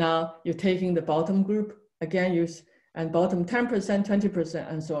G, now you're taking the bottom group, again, use and bottom 10%, 20%,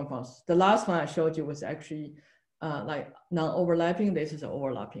 and so on. The last one I showed you was actually like non-overlapping. This is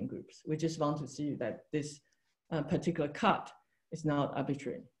overlapping groups. We just want to see that this particular cut is not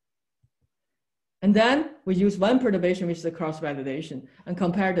arbitrary. And then we use one perturbation, which is the cross-validation, and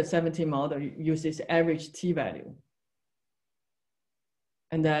compare the 17 model, use this average T value.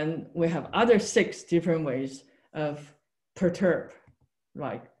 And then we have other 6 different ways of perturb,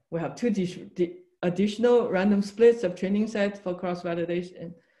 right? We have 2 additional random splits of training sets for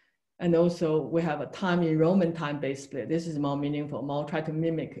cross-validation. And also we have a time enrollment time-based split. This is more meaningful, more try to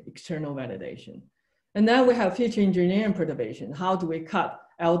mimic external validation. And then we have feature engineering perturbation. How do we cut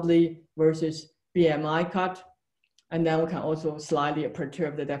elderly versus BMI cut? And then we can also slightly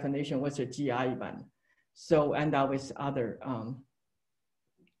perturb the definition what's a GI event. So end up with other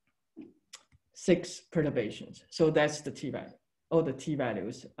 6 perturbations. So that's the T value, all the T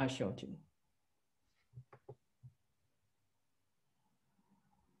values I showed you.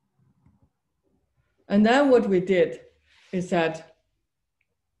 And then what we did is that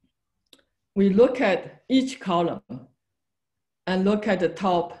we look at each column and look at the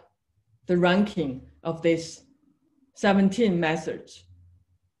top, the ranking of these 17 methods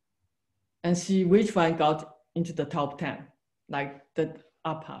and see which one got into the top 10, like the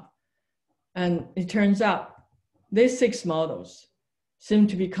up half. And it turns out these 6 models seem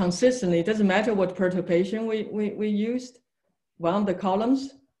to be consistently, it doesn't matter what perturbation we used, one of the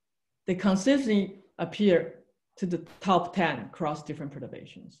columns, they consistently appear to the top 10 across different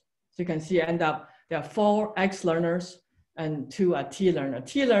perturbations. So you can see end up, there are 4 X learners and 2 are T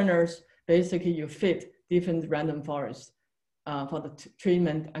learners. T learners, basically you fit different random forests for the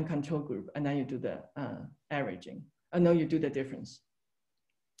treatment and control group, and then you do the averaging, and then you do the difference.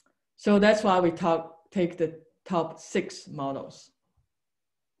 So that's why we take the top 6 models.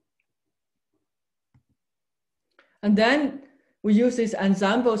 And then we use these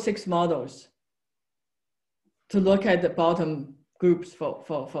ensemble 6 models to look at the bottom groups for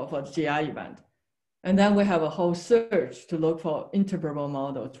the GI event. And then we have a whole search to look for integrable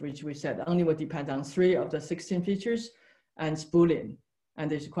models, which we said only will depend on 3 of the 16 features and it's Boolean.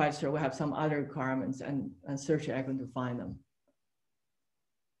 And it's quite sure we have some other requirements and search algorithm to find them.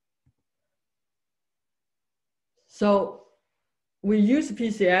 So we used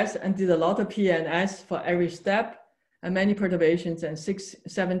PCS and did a lot of PNS for every step and many perturbations and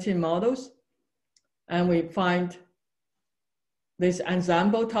 17 models. And we find this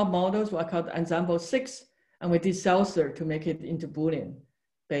ensemble top models, what I call ensemble 6, and we did Chancellor to make it into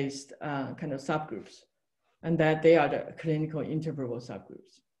Boolean-based kind of subgroups, and that they are the clinical interpretable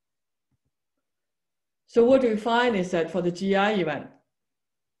subgroups. So what we find is that for the GI event,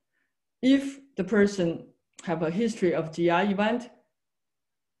 if the person have a history of GI event,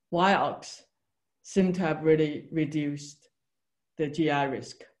 Y-ox seem to have really reduced the GI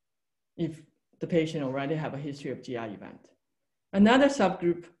risk if the patient already have a history of GI event. Another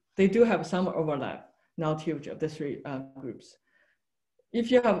subgroup, they do have some overlap, not huge, of the three groups.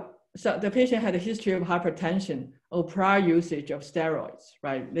 If you have, so the patient had a history of hypertension or prior usage of steroids,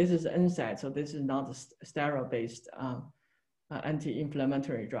 right? This is NSAID, so this is not a steroid-based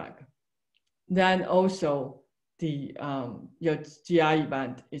anti-inflammatory drug. Then also the your GI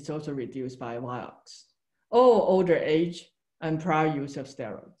event is also reduced by Y-ox, or older age and prior use of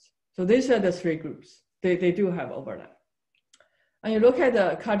steroids. So these are the three groups. They do have overlap. And you look at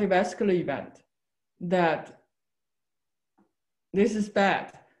the cardiovascular event, that this is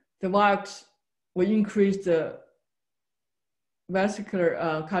bad. The Y-ox will increase the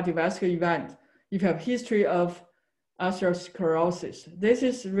cardiovascular event if you have history of atherosclerosis. This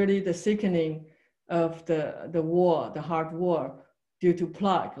is really the thickening of the wall, the heart wall, due to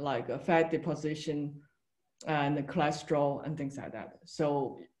plaque, like a fat deposition and cholesterol and things like that.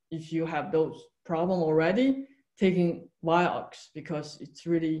 So if you have those problems already, taking Y-ox, because it's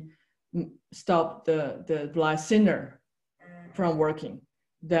really stop the blood thinner from working,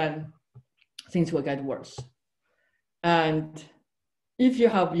 then things will get worse. And if you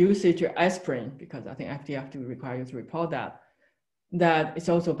have usage of aspirin, because I think FDA have to require you to report that it's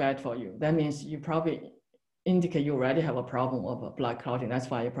also bad for you. That means you probably indicate you already have a problem of blood clotting. That's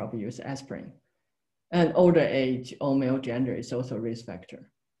why you probably use aspirin. And older age or male gender is also a risk factor.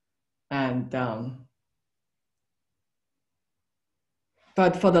 And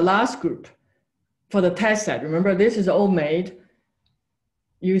but for the last group, for the test set, remember this is all made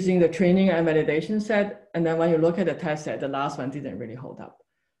using the training and validation set. And then when you look at the test set, the last one didn't really hold up.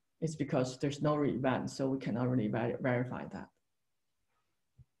 It's because there's no event, so we cannot really verify that.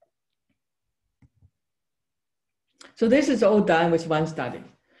 So this is all done with one study.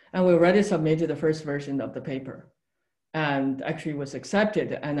 And we already submitted the first version of the paper. And actually was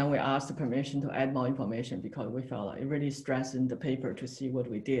accepted. And then we asked the permission to add more information because we felt like it really stressed in the paper to see what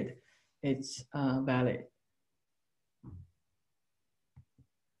we did. It's valid.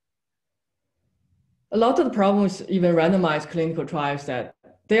 A lot of the problems, even randomized clinical trials, that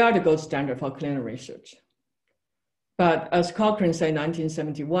they are the gold standard for clinical research. But as Cochrane said in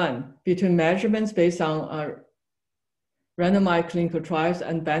 1971, between measurements based on randomized clinical trials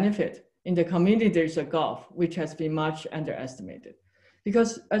and benefit, in the community, there's a gulf, which has been much underestimated.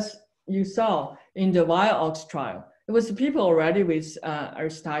 Because as you saw in the Y-ox trial, it was people already with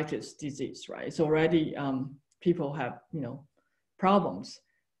arthritis disease, right? It's already people have, problems.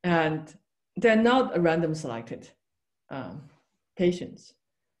 And they're not a random selected patients.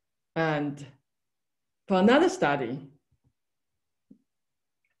 And for another study,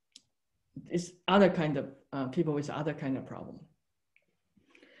 it's other kind of people with other kind of problem.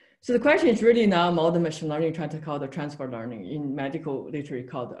 So the question is really now modern machine learning trying to call the transfer learning, in medical literature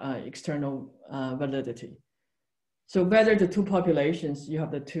called external validity. So whether the two populations, you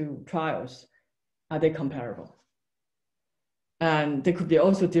have the two trials, are they comparable? And there could be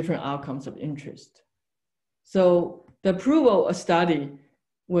also different outcomes of interest. So the approval study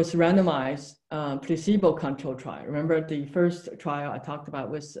was randomized placebo-controlled trial. Remember the first trial I talked about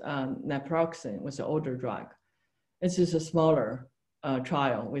was naproxen, was an older drug. This is a smaller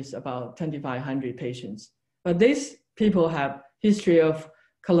trial with about 2,500 patients. But these people have history of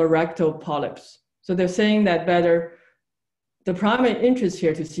colorectal polyps. So they're saying that better, the primary interest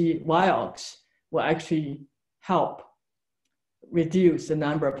here to see Y-ox will actually help reduce the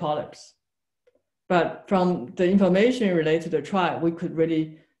number of polyps. But from the information related to the trial, we could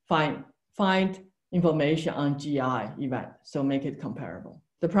really find information on GI event, so make it comparable.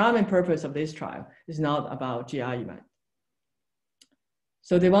 The primary purpose of this trial is not about GI event.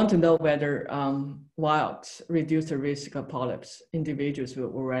 So they want to know whether Y-ox reduce the risk of polyps, individuals who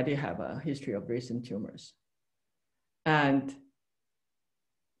already have a history of recent tumors. And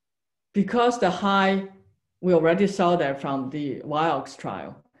because the high, we already saw that from the Y-ox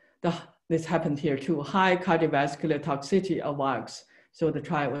trial, this happened here too, high cardiovascular toxicity of Y-ox. So the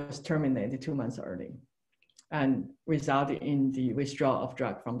trial was terminated 2 months early and resulted in the withdrawal of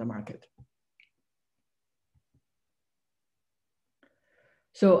drug from the market.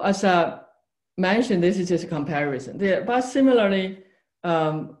 So as I mentioned, this is just a comparison. But similarly,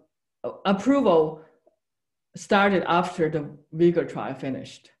 approval started after the Vigor trial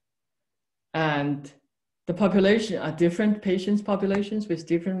finished. And the population are different patients populations with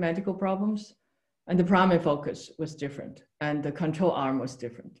different medical problems. And the primary focus was different. And the control arm was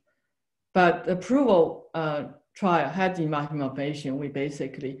different. But the approval trial had enough information. We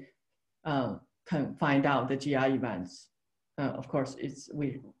basically can find out the GI events. Of course,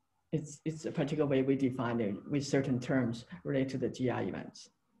 it's a particular way we define it with certain terms related to the GI events.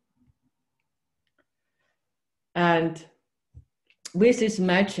 And with this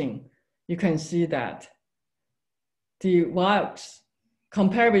matching, you can see that the wilds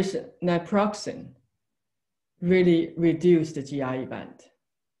compared with naproxen really reduced the GI event,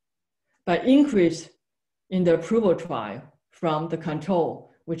 but increase in the approval trial from the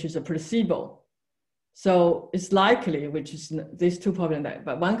control, which is a placebo. So it's likely, which is these two populations,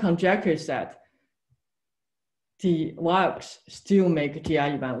 but one conjecture is that the wilds still make GI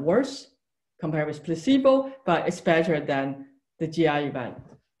event worse compared with placebo, but it's better than the GI event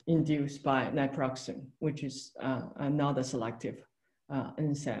induced by naproxen, which is another selective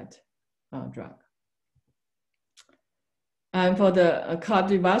NSAID drug. And for the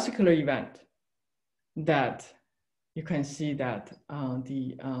cardiovascular event, that you can see that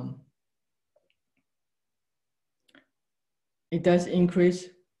it does increase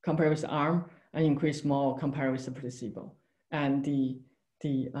compared with the arm and increase more compared with the placebo. And the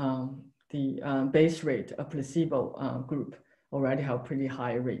base rate of placebo group already have pretty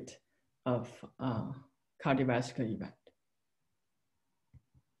high rate of cardiovascular event.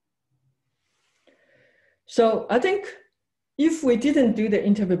 So I think if we didn't do the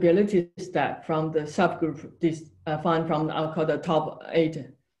interpretability step from the subgroup found from I'll call the top 8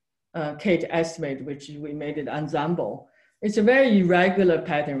 Kate estimate, which we made it ensemble, it's a very irregular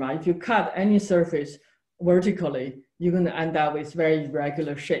pattern, right? If you cut any surface vertically, you're going to end up with very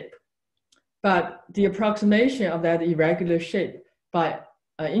irregular shape. But the approximation of that irregular shape by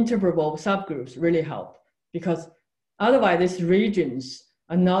interpretable subgroups really help, because otherwise these regions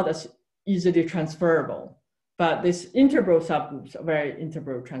are not as easily transferable. But these interpretable subgroups are very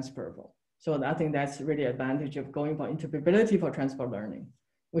interpretable transferable. So I think that's really an advantage of going for interpretability for transport learning,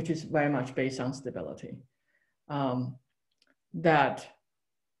 which is very much based on stability. That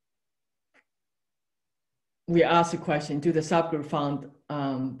we asked the question, do the subgroup found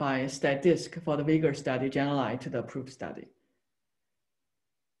by StatDisk for the Vigor study generalize to the approved study?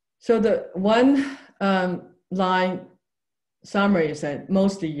 So the one line summary is that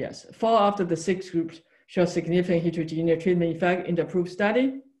mostly yes. 4 out of the 6 groups show significant heterogeneous treatment effect in the approved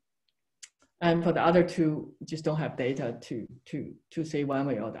study. And for the other 2, just don't have data to say one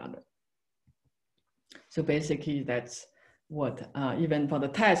way or the other. So basically that's what, even for the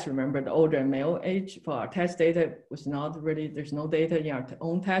test, remember the older male age for our test data was not really, there's no data in our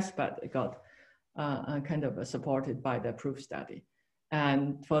own test, but it got kind of supported by the approved study.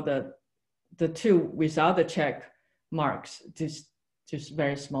 And for the 2 without the check marks, just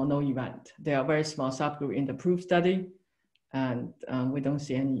very small, no event. They are very small subgroup in the approved study, and we don't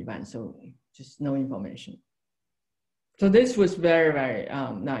see any event, so just no information. So this was very, very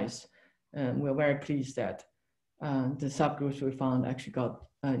nice. We're very pleased that the subgroups we found actually got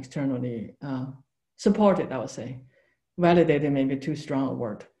externally supported, I would say. Validated may be too strong a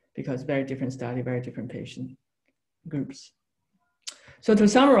word, because very different study, very different patient groups. So to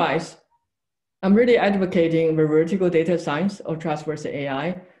summarize, I'm really advocating vertical data science or trustworthy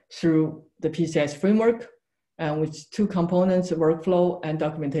AI through the PCS framework, with 2 components, workflow and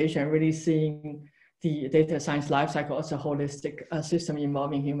documentation, really seeing the data science lifecycle as a holistic system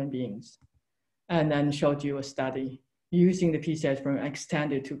involving human beings. And then showed you a study using the PCS framework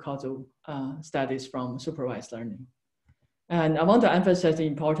extended to causal studies from supervised learning. And I want to emphasize the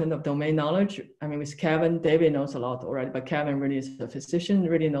importance of domain knowledge. I mean, with Kevin, David knows a lot already, but Kevin really is a physician,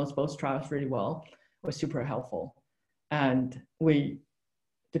 really knows both trials really well, was super helpful. And the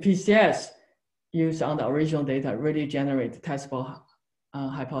PCS used on the original data really generate testable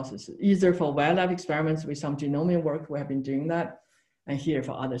hypothesis, either for wet lab experiments with some genomic work, we have been doing that, and here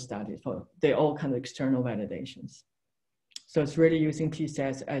for other studies, they're all kind of external validations. So it's really using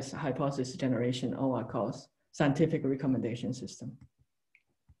PCS as hypothesis generation, or what I call scientific recommendation system.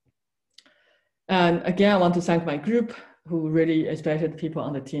 And again, I want to thank my group, who really, especially the people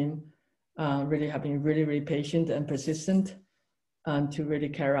on the team, really have been really, really patient and persistent to really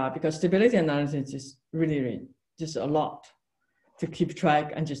carry out, because stability analysis is really, really just a lot to keep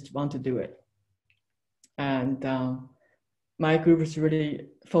track and just want to do it. And my group is really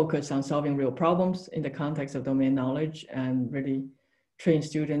focused on solving real problems in the context of domain knowledge and really train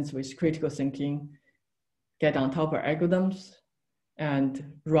students with critical thinking, get on top of algorithms, and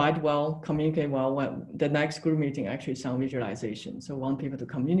write well, communicate well. When the next group meeting actually is on visualization. So we want people to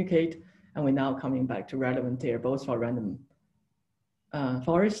communicate, and we're now coming back to relevant data, both for random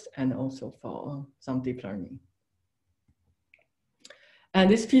forest and also for some deep learning. And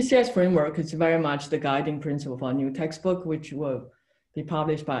this PCS framework is very much the guiding principle for a new textbook, which will be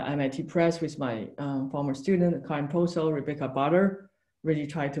published by MIT Press with my former student, current postdoc, Rebecca Butter, really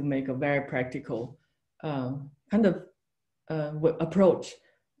try to make a very practical kind of approach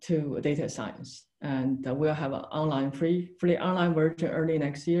to data science. And we'll have an online, free online version early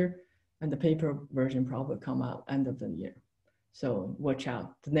next year, and the paper version probably come out end of the year. So watch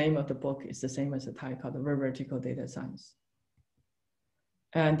out. The name of the book is the same as the title, called the Verdical Data Science.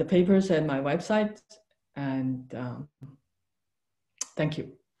 And the paper's at my website, and thank you.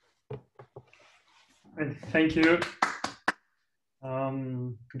 Thank you.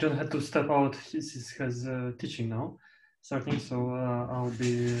 John had to step out. He's teaching now, starting, so I'll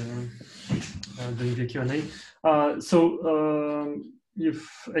be doing the Q&A.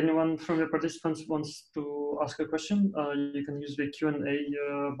 If anyone from the participants wants to ask a question, you can use the Q&A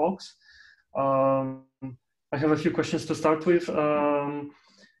box. I have a few questions to start with.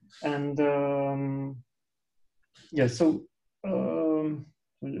 Yeah, so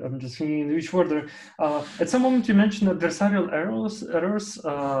I'm just thinking in which order. At some moment you mentioned adversarial errors.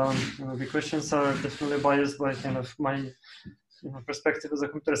 The questions are definitely biased by kind of my perspective as a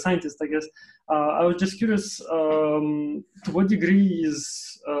computer scientist, I guess. I was just curious, to what degree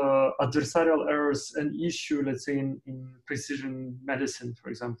is adversarial errors an issue, let's say, in precision medicine, for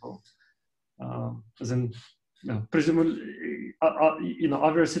example? As in, presumably,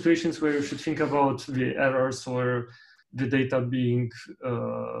 are there situations where you should think about the errors or the data being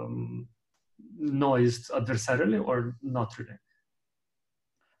noised adversarially, or not really?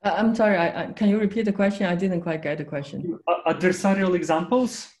 I'm sorry, can you repeat the question? I didn't quite get the question. Adversarial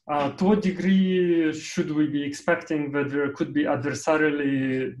examples, to what degree should we be expecting that there could be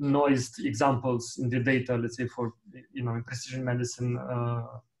adversarially noised examples in the data, let's say for, in precision medicine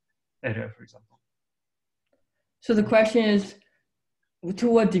area, for example? So the question is, to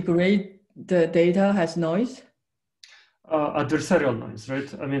what degree the data has noise? Adversarial noise,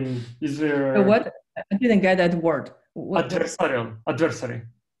 right? I mean, is there... What? I didn't get that word. Adversarial, adversary.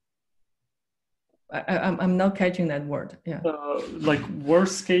 I'm not catching that word, yeah. Like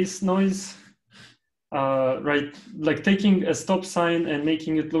worst case noise, right? Like taking a stop sign and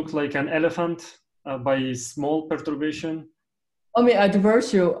making it look like an elephant by small perturbation. I mean,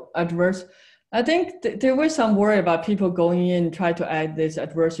 adverse. I think there was some worry about people going in, try to add this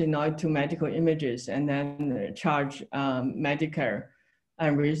adversary noise to medical images and then charge Medicare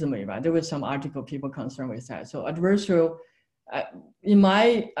unreasonably, right? There was some article people concerned with that. So adversarial, in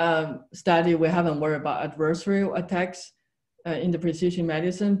my study, we haven't worried about adversarial attacks in the precision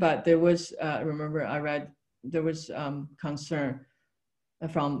medicine, but there was, remember I read, there was concern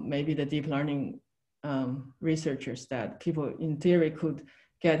from maybe the deep learning researchers that people in theory could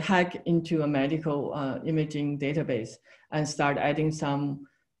get hacked into a medical imaging database and start adding some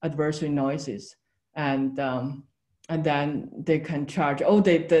adversary noises. And then they can charge, oh,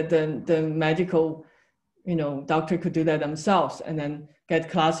 the medical, doctor could do that themselves and then get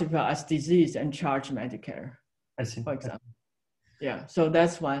classified as disease and charge Medicare, I see. For example. Yeah, so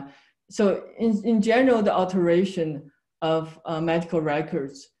that's one. So in general, the alteration of medical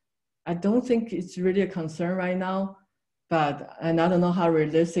records, I don't think it's really a concern right now. And I don't know how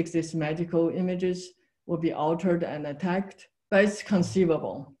realistic these medical images will be altered and attacked, but it's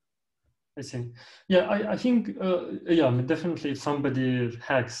conceivable. I see. Yeah, I think, yeah, I mean, definitely if somebody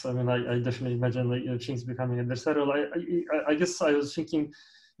hacks, I mean, I definitely imagine like things becoming adversarial. I guess I was thinking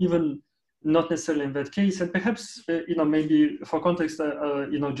even not necessarily in that case, and perhaps, maybe for context,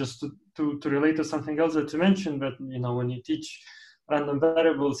 just to relate to something else that you mentioned, that, when you teach random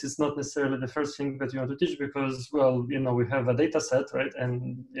variables, it's not necessarily the first thing that you want to teach because, well, we have a data set, right?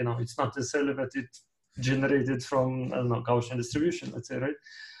 And, it's not necessarily that it generated from, I don't know, Gaussian distribution, let's say, right?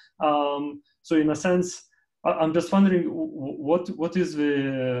 So in a sense, I'm just wondering what is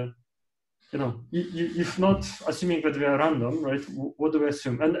the, if not assuming that we are random, right? What do we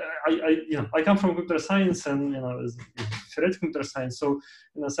assume? And I come from computer science and, theoretical computer science. So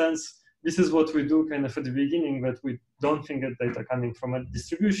in a sense, this is what we do kind of at the beginning, that we don't think that data coming from a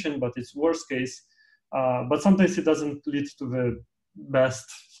distribution, but it's worst case. But sometimes it doesn't lead to the best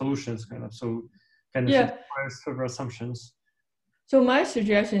solutions, kind of. So kind of it requires further assumptions. So my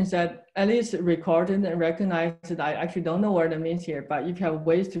suggestion is that at least record it and recognize that I actually don't know what it means here, but if you have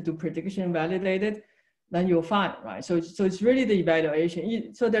ways to do prediction validated, then you'll find, right? So it's really the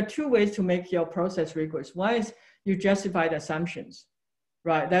evaluation. So there are two ways to make your process rigorous. One is you justify the assumptions,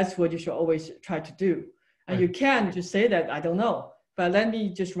 right? That's what you should always try to do. And you can just say that, I don't know, but let me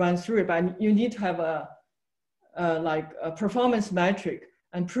just run through it. But you need to have like a performance metric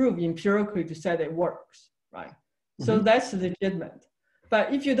and prove empirically to say that it works, right? So that's legitimate.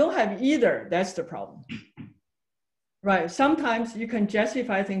 But if you don't have either, that's the problem, right? Sometimes you can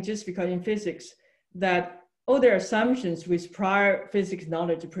justify things just because in physics that all their assumptions with prior physics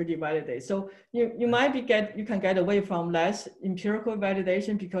knowledge are pretty validated. So you might you can get away from less empirical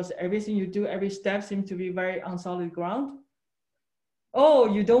validation because everything you do, every step seems to be very on solid ground.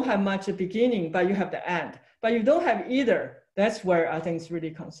 Oh, you don't have much at the beginning, but you have the end. But you don't have either. That's where I think it's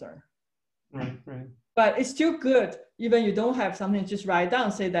really concerned. Right. But it's still good, even you don't have something, just write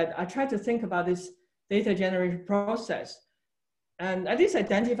down, say that I try to think about this data generation process and at least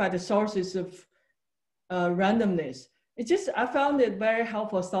identify the sources of randomness. I found it very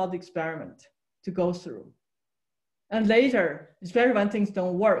helpful thought experiment to go through. And later, especially when things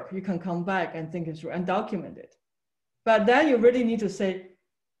don't work, you can come back and think it through and document it. But then you really need to say,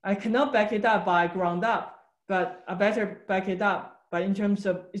 I cannot back it up by ground up, but I better back it up by in terms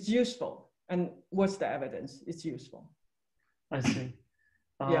of it's useful. And what's the evidence? It's useful. I see.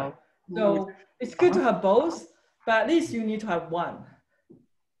 Yeah. So it's good to have both, but at least you need to have one.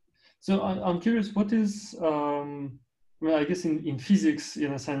 So I'm curious, what is, well, I guess in physics,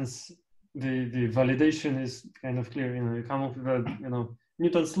 in a sense, the validation is kind of clear. You come up with a,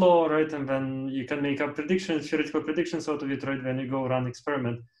 Newton's law, right? And then you can make up predictions, theoretical predictions out of it, right? When you go run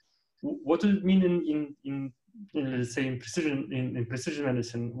experiment. What does it mean in let's say in precision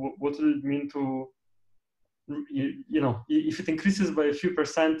medicine? What does it mean to, if it increases by a few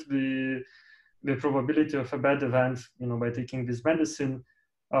percent the probability of a bad event, by taking this medicine,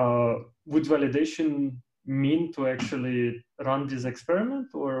 would validation mean to actually run this experiment,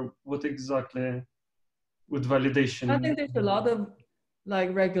 or what exactly would validation? I think there's a lot of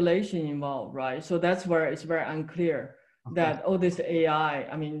regulation involved, right? So that's where it's very unclear that this AI,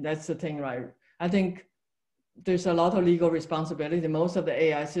 I mean, that's the thing, right? I think there's a lot of legal responsibility. Most of the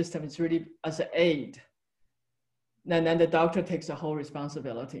AI system is really as an aid. And then the doctor takes the whole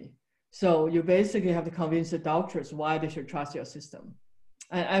responsibility. So you basically have to convince the doctors why they should trust your system.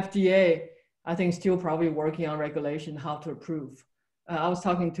 And FDA, I think, still probably working on regulation, how to approve. I was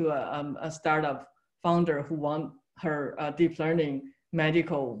talking to a startup founder who want her deep learning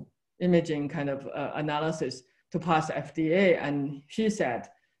medical imaging kind of analysis to pass FDA. And she said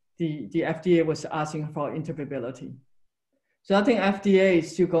the FDA was asking for interpretability. So I think FDA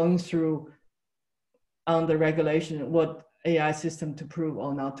is still going through on the regulation, what AI system to approve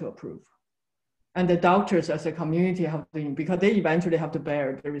or not to approve. And the doctors as a community have to, because they eventually have to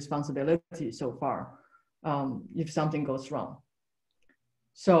bear the responsibility so far if something goes wrong.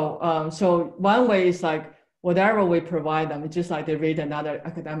 So, so one way is like whatever we provide them, it's just like they read another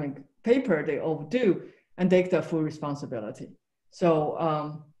academic paper, they all do, and take the full responsibility.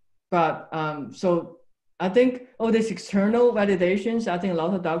 So, so I think all these external validations, I think a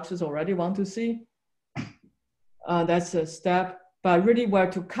lot of doctors already want to see. That's a step. But really where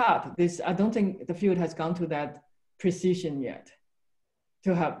to cut this, I don't think the field has gone to that precision yet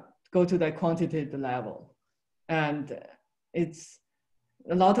to go to that quantitative level. And it's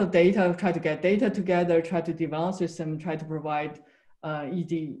a lot of data, try to get data together, try to develop system, try to provide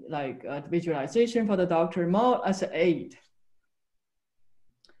ED, visualization for the doctor, more as an aid.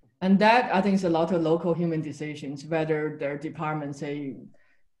 And that, I think, is a lot of local human decisions, whether their department, say,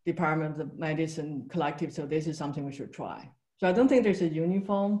 Department of Medicine collective, so this is something we should try. So I don't think there's a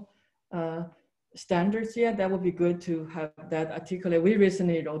uniform standards yet. That would be good to have that articulate. We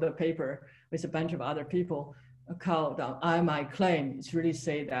recently wrote a paper with a bunch of other people called I Might Claim. It's really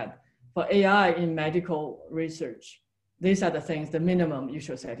say that for AI in medical research, these are the things, the minimum you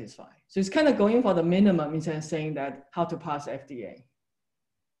should satisfy. So it's kind of going for the minimum instead of saying that how to pass FDA.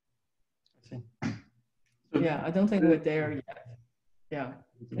 Yeah, I don't think we're there yet. Yeah,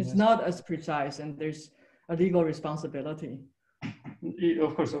 it's not as precise and there's a legal responsibility.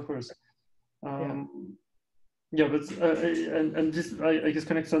 Of course. Yeah, but and this I guess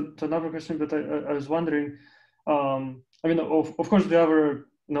connects to another question. But I was wondering. I mean, of course, the other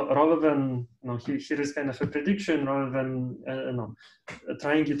rather than here is kind of a prediction, rather than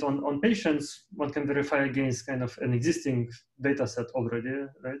trying it on patients, one can verify against kind of an existing data set already,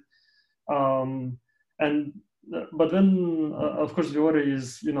 right? But then, of course, the worry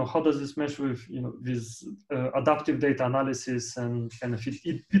is, how does this mesh with, this adaptive data analysis and kind of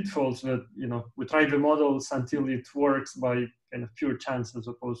pitfalls that, we try the models until it works by kind of pure chance as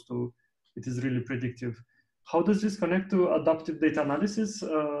opposed to it is really predictive. How does this connect to adaptive data analysis?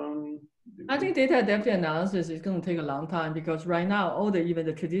 I think data adaptive analysis is going to take a long time because right now, even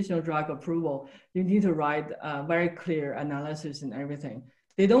the traditional drug approval, you need to write very clear analysis and everything.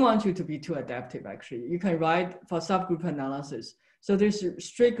 They don't want you to be too adaptive, actually. You can write for subgroup analysis. So there's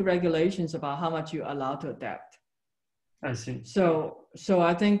strict regulations about how much you're allowed to adapt. I see. So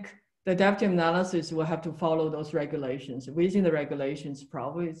I think the adaptive analysis will have to follow those regulations. Within the regulations,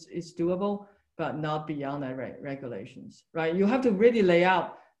 probably it's doable, but not beyond the regulations, right? You have to really lay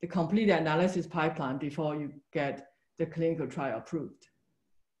out the complete analysis pipeline before you get the clinical trial approved,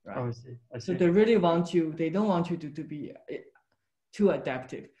 right? Oh, I see. I see. So they really want you, they don't want you to be too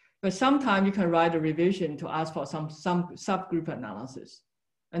adaptive. But sometimes you can write a revision to ask for some subgroup analysis.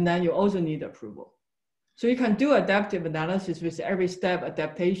 And then you also need approval. So you can do adaptive analysis with every step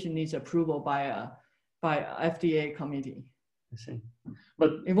adaptation needs approval by FDA committee. I see.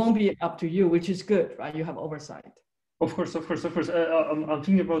 But it won't be up to you, which is good, right? You have oversight. Of course. I'm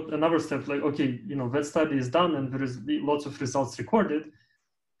thinking about another step, like, okay, that study is done and there is lots of results recorded.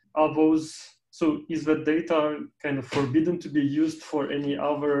 So is that data kind of forbidden to be used for any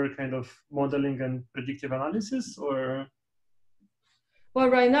other kind of modeling and predictive analysis, or? Well,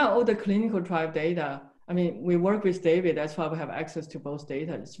 right now, all the clinical trial data, I mean, we work with David, that's why we have access to both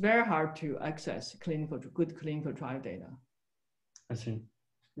data. It's very hard to access good clinical trial data. I see.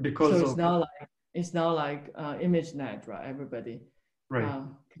 Because so it's not like ImageNet, right? Everybody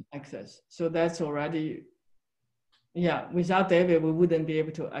can access. So that's already, without David, we wouldn't be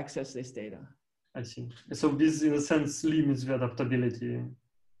able to access this data. I see. So this, in a sense, limits the adaptability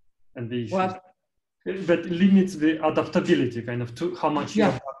and the issues. What? But limits the adaptability, kind of, to how much you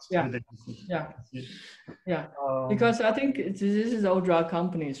adapt to the data. Because I think this is all drug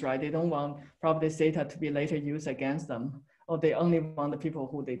companies, right? They don't want probably this data to be later used against them, or they only want the people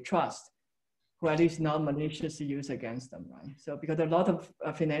who they trust, who at least not maliciously use against them, right? So because there are a lot of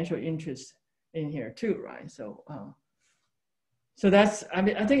financial interest in here too, right? So that's, I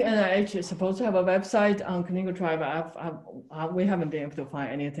mean, I think NIH is supposed to have a website on clinical trial, but we haven't been able to find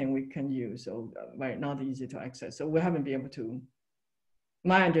anything we can use, so not easy to access. So we haven't been able to,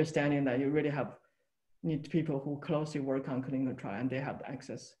 my understanding that you really need people who closely work on clinical trial and they have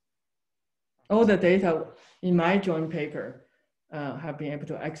access. All the data in my joint paper have been able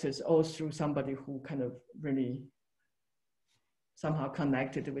to access all through somebody who kind of really somehow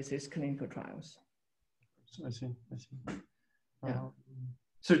connected with these clinical trials. I see. Yeah.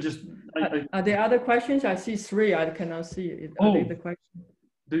 So just are there other questions? I see 3. I cannot see it. Are they the question?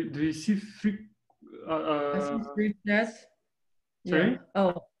 Do you see 3? I see 3 yes. Sorry?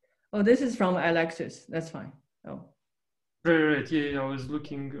 Yeah. Oh, this is from Alexis. That's fine. Oh. Right. Yeah. I was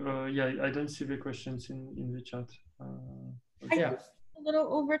looking. I don't see the questions in the chat. Yeah. A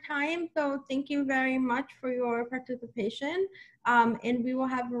little over time, so thank you very much for your participation, and we will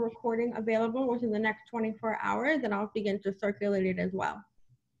have a recording available within the next 24 hours, and I'll begin to circulate it as well.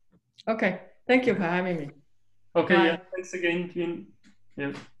 Okay, thank you for having me. Okay. Bye. Yeah, thanks again.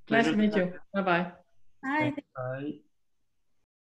 Yeah, nice to meet you. Bye-bye. Bye. Bye.